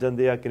ਟੈਲੈਂਟ ਬਣ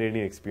ਜਾਂਦੇ ਆ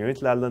ਕੈਨੇਡੀਅਨ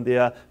ਐਕਸਪੀਰੀਅੰਸ ਲੈ ਲੈਂਦੇ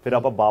ਆ ਫਿਰ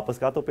ਆਪਾਂ ਵਾਪਸ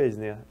ਕਾਹਤੋਂ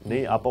ਭੇਜਦੇ ਆ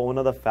ਨਹੀਂ ਆਪਾਂ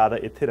ਉਹਨਾਂ ਦਾ ਫਾਇਦਾ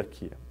ਇੱਥੇ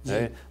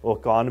ਰੱਖੀਏ ਉਹ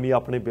ਇਕਨੋਮੀ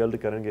ਆਪਣੇ ਬਿਲਡ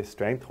ਕਰਨਗੇ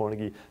ਸਟਰੈਂਥ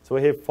ਹੋਣਗੀ ਸੋ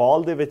ਇਹ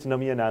ਫਾਲ ਦੇ ਵਿੱਚ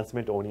ਨਵੀਂ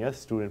ਅਨਾਉਂਸਮੈਂਟ ਹੋਣੀ ਆ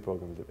ਸਟੂਡੈਂਟ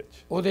ਪ੍ਰੋਗਰਾਮ ਦੇ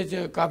ਵਿੱਚ ਉਹਦੇ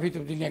 'ਚ ਕਾਫੀ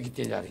ਤਬਦੀਲੀਆਂ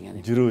ਕੀਤੀਆਂ ਜਾ ਰਹੀਆਂ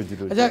ਨੇ ਜ਼ਰੂਰ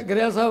ਅੱਛਾ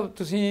ਗਰੇਵਾਲ ਸਾਹਿਬ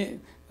ਤੁਸੀਂ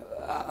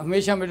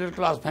ਹਮੇਸ਼ਾ ਮਿਡਲ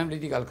ਕਲਾਸ ਫੈਮਿਲੀ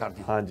ਦੀ ਗੱਲ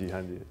ਕਰਦੇ ਹਾਂਜੀ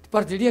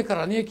ਪਰ ਜਿਹੜੀਆਂ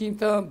ਘਰਾਂ ਦੀਆਂ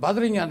ਕੀਮਤਾਂ ਵੱਧ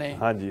ਰਹੀਆਂ ਨੇ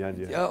ਹਾਂਜੀ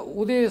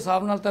ਉਹਦੇ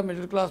ਹਿਸਾਬ ਨਾਲ ਤਾਂ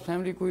ਮਿਡਲ ਕਲਾਸ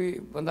ਫੈਮਿਲੀ ਕੋਈ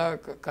ਬੰਦਾ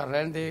ਘਰ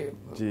ਰਹਿਣ ਦੇ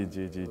ਜੀ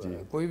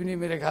ਕੋਈ ਵੀ ਨਹੀਂ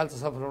ਮੇਰੇ ਖਿਆਲ 'ਚ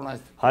ਸਫਲ ਹੋਣਾ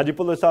ਹਾਂਜੀ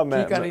ਭੁੱਲਰ ਸਾਹਿਬ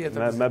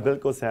ਮੈਂ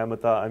ਬਿਲਕੁਲ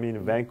ਸਹਿਮਤ ਆ ਆਈ ਮੀਨ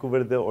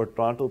ਵੈਂਕੂਵਰ ਦੇ ਔਰ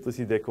ਟੋਰਾਂਟੋ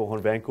ਤੁਸੀਂ ਦੇਖੋ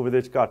ਹੁਣ ਵੈਂਕੂਵਰ ਦੇ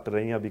ਵਿੱਚ ਘੱਟ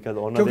ਰਹੀਆਂ ਬਿਕਾਜ਼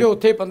ਉਹਨਾਂ ਦੇ ਕਿਉਂਕਿ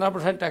ਉੱਥੇ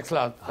 15% ਟੈਕਸ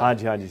ਲਾ ਦਿੱਤਾ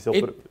ਹਾਂਜੀ ਸੋ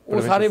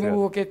ਉਹ ਸਾਰੇ ਮੂਵ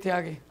ਹੋ ਕੇ ਇੱਥੇ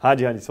ਆ ਗਏ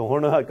ਹਾਂਜੀ ਸੋ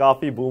ਹੁਣ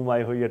ਕਾਫੀ ਬੂਮ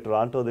ਆਈ ਹੋਈ ਹੈ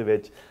ਟੋਰਾਂਟੋ ਦੇ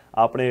ਵਿੱਚ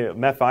ਆਪਣੇ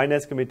ਮੈਂ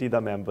ਫਾਈਨੈਂਸ ਕਮੇਟੀ ਦਾ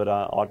ਮੈਂਬਰ ਆ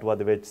ਆਟਵਾ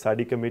ਦੇ ਵਿੱਚ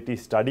ਸਾਡੀ ਕਮੇਟੀ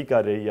ਸਟੱਡੀ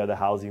ਕਰ ਰਹੀ ਆ ਦਾ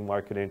housing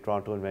market in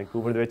Toronto and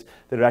Vancouver ਦੇ ਵਿੱਚ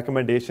ਤੇ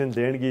recommendation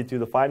ਦੇਣਗੀ to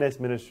the finance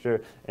minister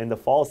in the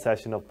fall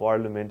session of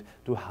parliament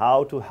to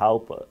how to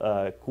help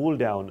cool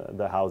down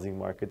the housing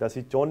market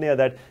ਅਸੀਂ ਚਾਹੁੰਦੇ ਆ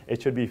that it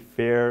should be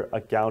fair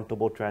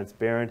accountable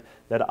transparent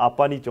that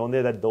ਆਪਾਂ ਨਹੀਂ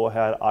ਚਾਹੁੰਦੇ that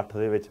 2008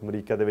 ਦੇ ਵਿੱਚ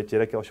ਅਮਰੀਕਾ ਦੇ ਵਿੱਚ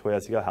ਜਿਹੜਾ ਕੁਛ ਹੋਇਆ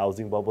ਸੀਗਾ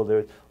ਹਾਊਸਿੰਗ ਬਬਲ ਦੇ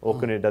ਵਿੱਚ ਉਹ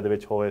ਕੈਨੇਡਾ ਦੇ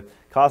ਵਿੱਚ ਹੋਵੇ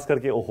ਖਾਸ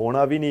ਕਰਕੇ ਉਹ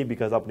ਹੋਣਾ ਵੀ ਨਹੀਂ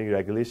ਬਿਕਾਜ਼ ਆਪਣੀ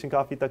ਰੈਗੂਲੇਸ਼ਨ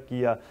ਕਾਫੀ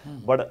ਤੱਕੀ ਆ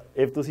ਬਟ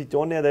ਇਫ ਤੁਸੀਂ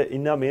ਚਾਹੁੰਦੇ ਆ that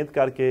ਇੰਨਾ ਮਿਹਨਤ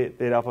ਕਰਕੇ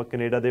ਤੇਰਾ ਆਪਾਂ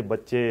ਕੈਨੇਡਾ ਦੇ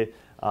ਬੱਚੇ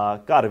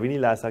ਘਰ ਵੀ ਨਹੀਂ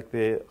ਲੈ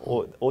ਸਕਦੇ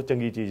ਉਹ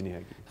ਚੰਗੀ ਚੀਜ਼ ਨਹੀਂ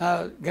ਹੈਗੀ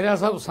ਗਰੇਵਾਲ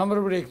ਸਾਹਿਬ ਸਮਰ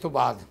ਬ੍ਰੇਕ ਤੋਂ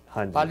ਬਾਅਦ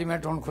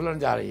ਪਾਰਲੀਮੈਂਟ ਹੁਣ ਖੁੱਲਣ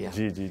ਜਾ ਰਹੀ ਹੈ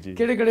ਜੀ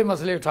ਕਿਹੜੇ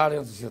ਮਸਲੇ ਉਠਾ ਰਹੇ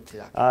ਹੋ ਤੁਸੀਂ ਉੱਥੇ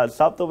ਜਾ ਕੇ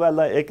ਸਭ ਤੋਂ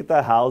ਪਹਿਲਾਂ ਇੱਕ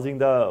ਤਾਂ ਹਾਊਸਿੰਗ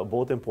ਦਾ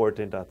ਬਹੁਤ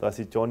ਇੰਪੋਰਟੈਂਟ ਆ ਤਾਂ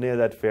ਅਸੀਂ ਚਾਹੁੰਦੇ ਹਾਂ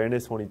ਦੈਟ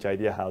ਫੇਅਰਨੈਸ ਹੋਣੀ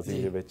ਚਾਹੀਦੀ ਹੈ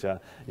ਹਾਊਸਿੰਗ ਦੇ ਵਿੱਚ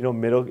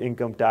ਮਿਡਲ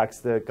ਇਨਕਮ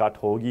ਟੈਕਸ ਘੱਟ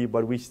ਹੋਗੀ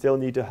but we still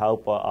need to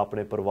help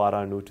ਆਪਣੇ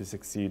ਪਰਿਵਾਰਾਂ ਨੂੰ ਟੂ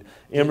ਸਕਸੀਡ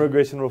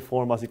ਇਮੀਗ੍ਰੇਸ਼ਨ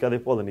ਰਿਫਾਰਮ ਅਸੀਂ ਕਦੇ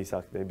ਭੁੱਲ ਨਹੀਂ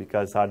ਸਕਦੇ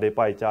ਬਿਕਾਜ਼ ਸਾਡੇ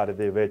ਭਾਈਚਾਰੇ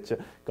ਦੇ ਵਿੱਚ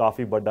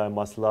ਕਾਫੀ ਵੱਡਾ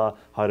ਮਸਲਾ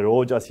ਹਰ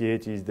ਰੋਜ਼ ਅਸੀਂ ਇਹ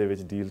ਚੀਜ਼ ਦੇ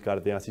ਵਿੱਚ ਡੀਲ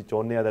ਕਰਦੇ ਹਾਂ ਅਸੀਂ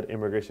ਚਾਹੁੰਦੇ ਹਾਂ ਦੈਟ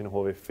ਇਮੀਗ੍ਰੇਸ਼ਨ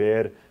ਹੋਵੇ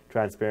ਫੇਅਰ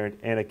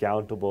transparent and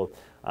accountable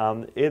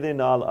ਇਹਦੇ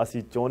ਨਾਲ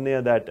ਅਸੀਂ ਚਾਹੁੰਦੇ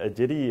ਹਾਂ ਦੈਟ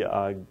ਜਿਹੜੀ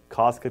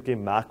ਖਾਸ ਕਰਕੇ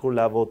ਮੈਕਰੋ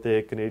ਲੈਵਲ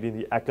ਤੇ ਕੈਨੇਡੀਅਨ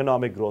ਦੀ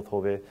ਇਕਨੋਮਿਕ ਗਰੋਥ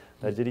ਹੋਵੇ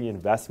ਤਾਂ ਜਿਹੜੀ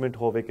ਇਨਵੈਸਟਮੈਂਟ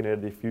ਹੋਵੇ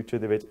ਕੈਨੇਡਾ ਦੀ ਫਿਊਚਰ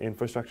ਦੇ ਵਿੱਚ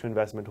ਇਨਫਰਾਸਟਰਕਚਰ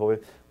ਇਨਵੈਸਟਮੈਂਟ ਹੋਵੇ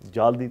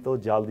ਜਲਦੀ ਤੋਂ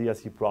ਜਲਦੀ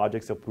ਅਸੀਂ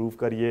ਪ੍ਰੋਜੈਕਟਸ ਅਪਰੂਵ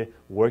ਕਰੀਏ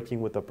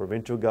working with the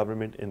provincial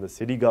government in the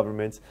city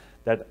governments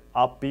that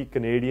ਆਪੀ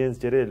ਕੈਨੇਡੀਅਨਸ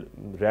ਜਿਹੜੇ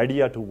ਰੈਡੀ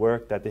ਆ to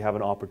work that they have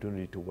an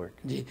opportunity to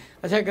work ਜੀ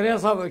ਅੱਛਾ ਗਰੇਵਾਲ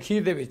ਸਾਹਿਬ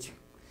ਅਖੀਰ ਦੇ ਵਿੱਚ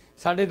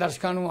ਸਾਡੇ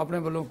ਦਰਸ਼ਕਾਂ ਨੂੰ ਆਪਣੇ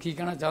ਵੱਲੋਂ ਕੀ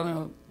ਕਹਿਣਾ ਚਾਹੁੰਦੇ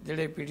ਹੋ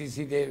ਜਿਹੜੇ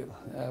PTC ਦੇ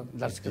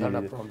ਦਰਸ਼ਕ ਸਾਡਾ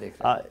ਪ੍ਰੋਗਰਾਮ ਦੇਖ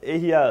ਰਹੇ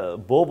ਇਹੀ ਆ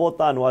ਬਹੁਤ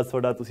ਧੰਨਵਾਦ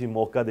ਤੁਹਾਡਾ ਤੁਸੀਂ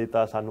ਮੌਕਾ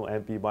ਦਿੱਤਾ ਸਾਨੂੰ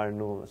MP ਬਣਨ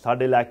ਨੂੰ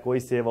ਸਾਡੇ ਲਈ ਕੋਈ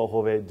ਸੇਵਾ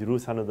ਹੋਵੇ ਜ਼ਰੂਰ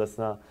ਸਾਨੂੰ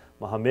ਦੱਸਣਾ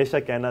ਮੈਂ ਹਮੇਸ਼ਾ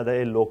ਕਹਿਣਾ ਦਾ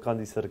ਇਹ ਲੋਕਾਂ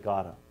ਦੀ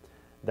ਸਰਕਾਰ ਆ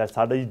ਦੈਟ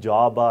ਸਾਡੀ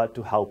ਜੌਬ ਆ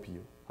ਟੂ ਹੈਲਪ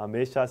ਯੂ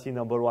ਹਮੇਸ਼ਾ ਅਸੀਂ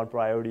ਨੰਬਰ 1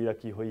 ਪ੍ਰਾਇੋਰਟੀ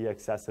ਰੱਖੀ ਹੋਈ ਹੈ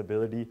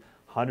ਐਕਸੈਸਿਬਿਲਿਟੀ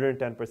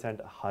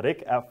 110% ਹਰ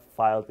ਇੱਕ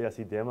ਫਾਈਲ ਤੇ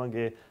ਅਸੀਂ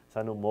ਦੇਵਾਂਗੇ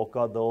ਸਾਨੂੰ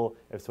ਮੌਕਾ ਦਿਓ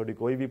ਇਫ ਤੁਹਾਡੀ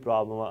ਕੋਈ ਵੀ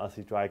ਪ੍ਰੋਬਲਮ ਆ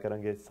ਅਸੀਂ ਟਰਾਈ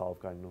ਕਰਾਂਗੇ ਸੋਲਵ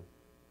ਕਰਨ ਨੂੰ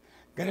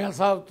ਗਰੇਵਾਲ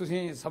ਸਾਹਿਬ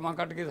ਤੁਸੀਂ ਸਮਾਂ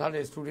ਕੱਢ ਕੇ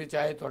ਸਾਡੇ ਸਟੂਡੀਓ 'ਚ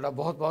ਆਏ ਤੁਹਾਡਾ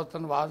ਬਹੁਤ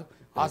ਧੰਨਵਾਦ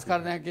ਆਸ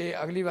ਕਰਦੇ ਹਾਂ ਕਿ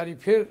ਅਗਲੀ ਵਾਰੀ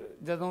ਫਿਰ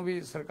ਜਦੋਂ ਵੀ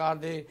ਸਰਕਾਰ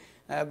ਦੇ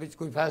ਵਿੱਚ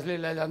ਕੋਈ ਫੈਸਲੇ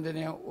ਲੈ ਜਾਂਦੇ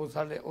ਨੇ ਉਹ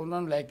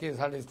ਉਹਨਾਂ ਨੂੰ ਲੈ ਕੇ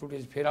ਸਾਡੇ ਸਟੂਡੀਓ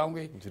 'ਚ ਫਿਰ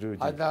ਆਉਂਗੇ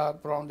ਅੱਜ ਦਾ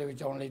ਪ੍ਰੋਗਰਾਮ ਦੇ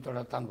ਵਿੱਚ ਆਉਣ ਲਈ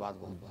ਤੁਹਾਡਾ ਧੰਨਵਾਦ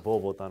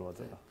ਬਹੁਤ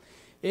ਧੰਨਵਾਦ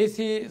ਇਹ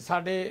ਸੀ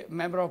ਸਾਡੇ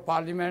member of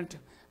parliament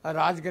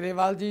Raj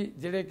Grewal ਜੀ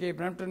ਜਿਹੜੇ ਕਿ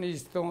ਬਰੈਂਪਟਨ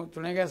ਈਸਟ ਤੋਂ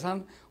ਚੁਣੇ ਗਏ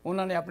ਸਨ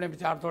ਉਹਨਾਂ ਨੇ ਆਪਣੇ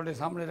ਵਿਚਾਰ ਤੁਹਾਡੇ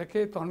ਸਾਹਮਣੇ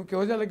ਰੱਖੇ ਤੁਹਾਨੂੰ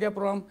ਕਿਹੋ ਜਿਹਾ ਲੱਗਿਆ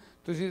ਪ੍ਰੋਗਰਾਮ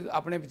ਤੁਸੀਂ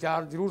ਆਪਣੇ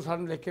ਵਿਚਾਰ ਜ਼ਰੂਰ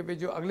ਸਾਨੂੰ ਲਿਖ ਕੇ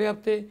ਭੇਜੋ ਅਗਲੇ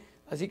ਹਫ਼ਤੇ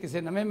ਅਸੀਂ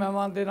ਕਿਸੇ ਨਵੇਂ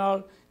ਮਹਿਮਾਨ ਦੇ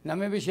ਨਾਲ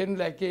ਨਵੇਂ ਵਿਸ਼ੇ ਨੂੰ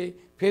ਲੈ ਕੇ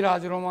ਫਿਰ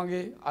ਹਾਜ਼ਰ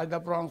ਹੋਵਾਂਗੇ ਅੱਜ ਦਾ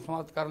ਪ੍ਰੋਗਰਾਮ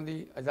ਸਮਾਪਤ ਕਰਨ ਦੀ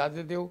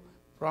ਇਜਾਜ਼ਤ ਦਿਓ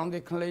ਪ੍ਰੋਗਰਾਮ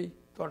ਦੇਖਣ ਲਈ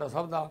ਤੁਹਾਡਾ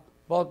ਸਭ ਦਾ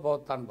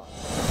ਬਹੁਤ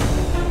ਧੰਨਵਾਦ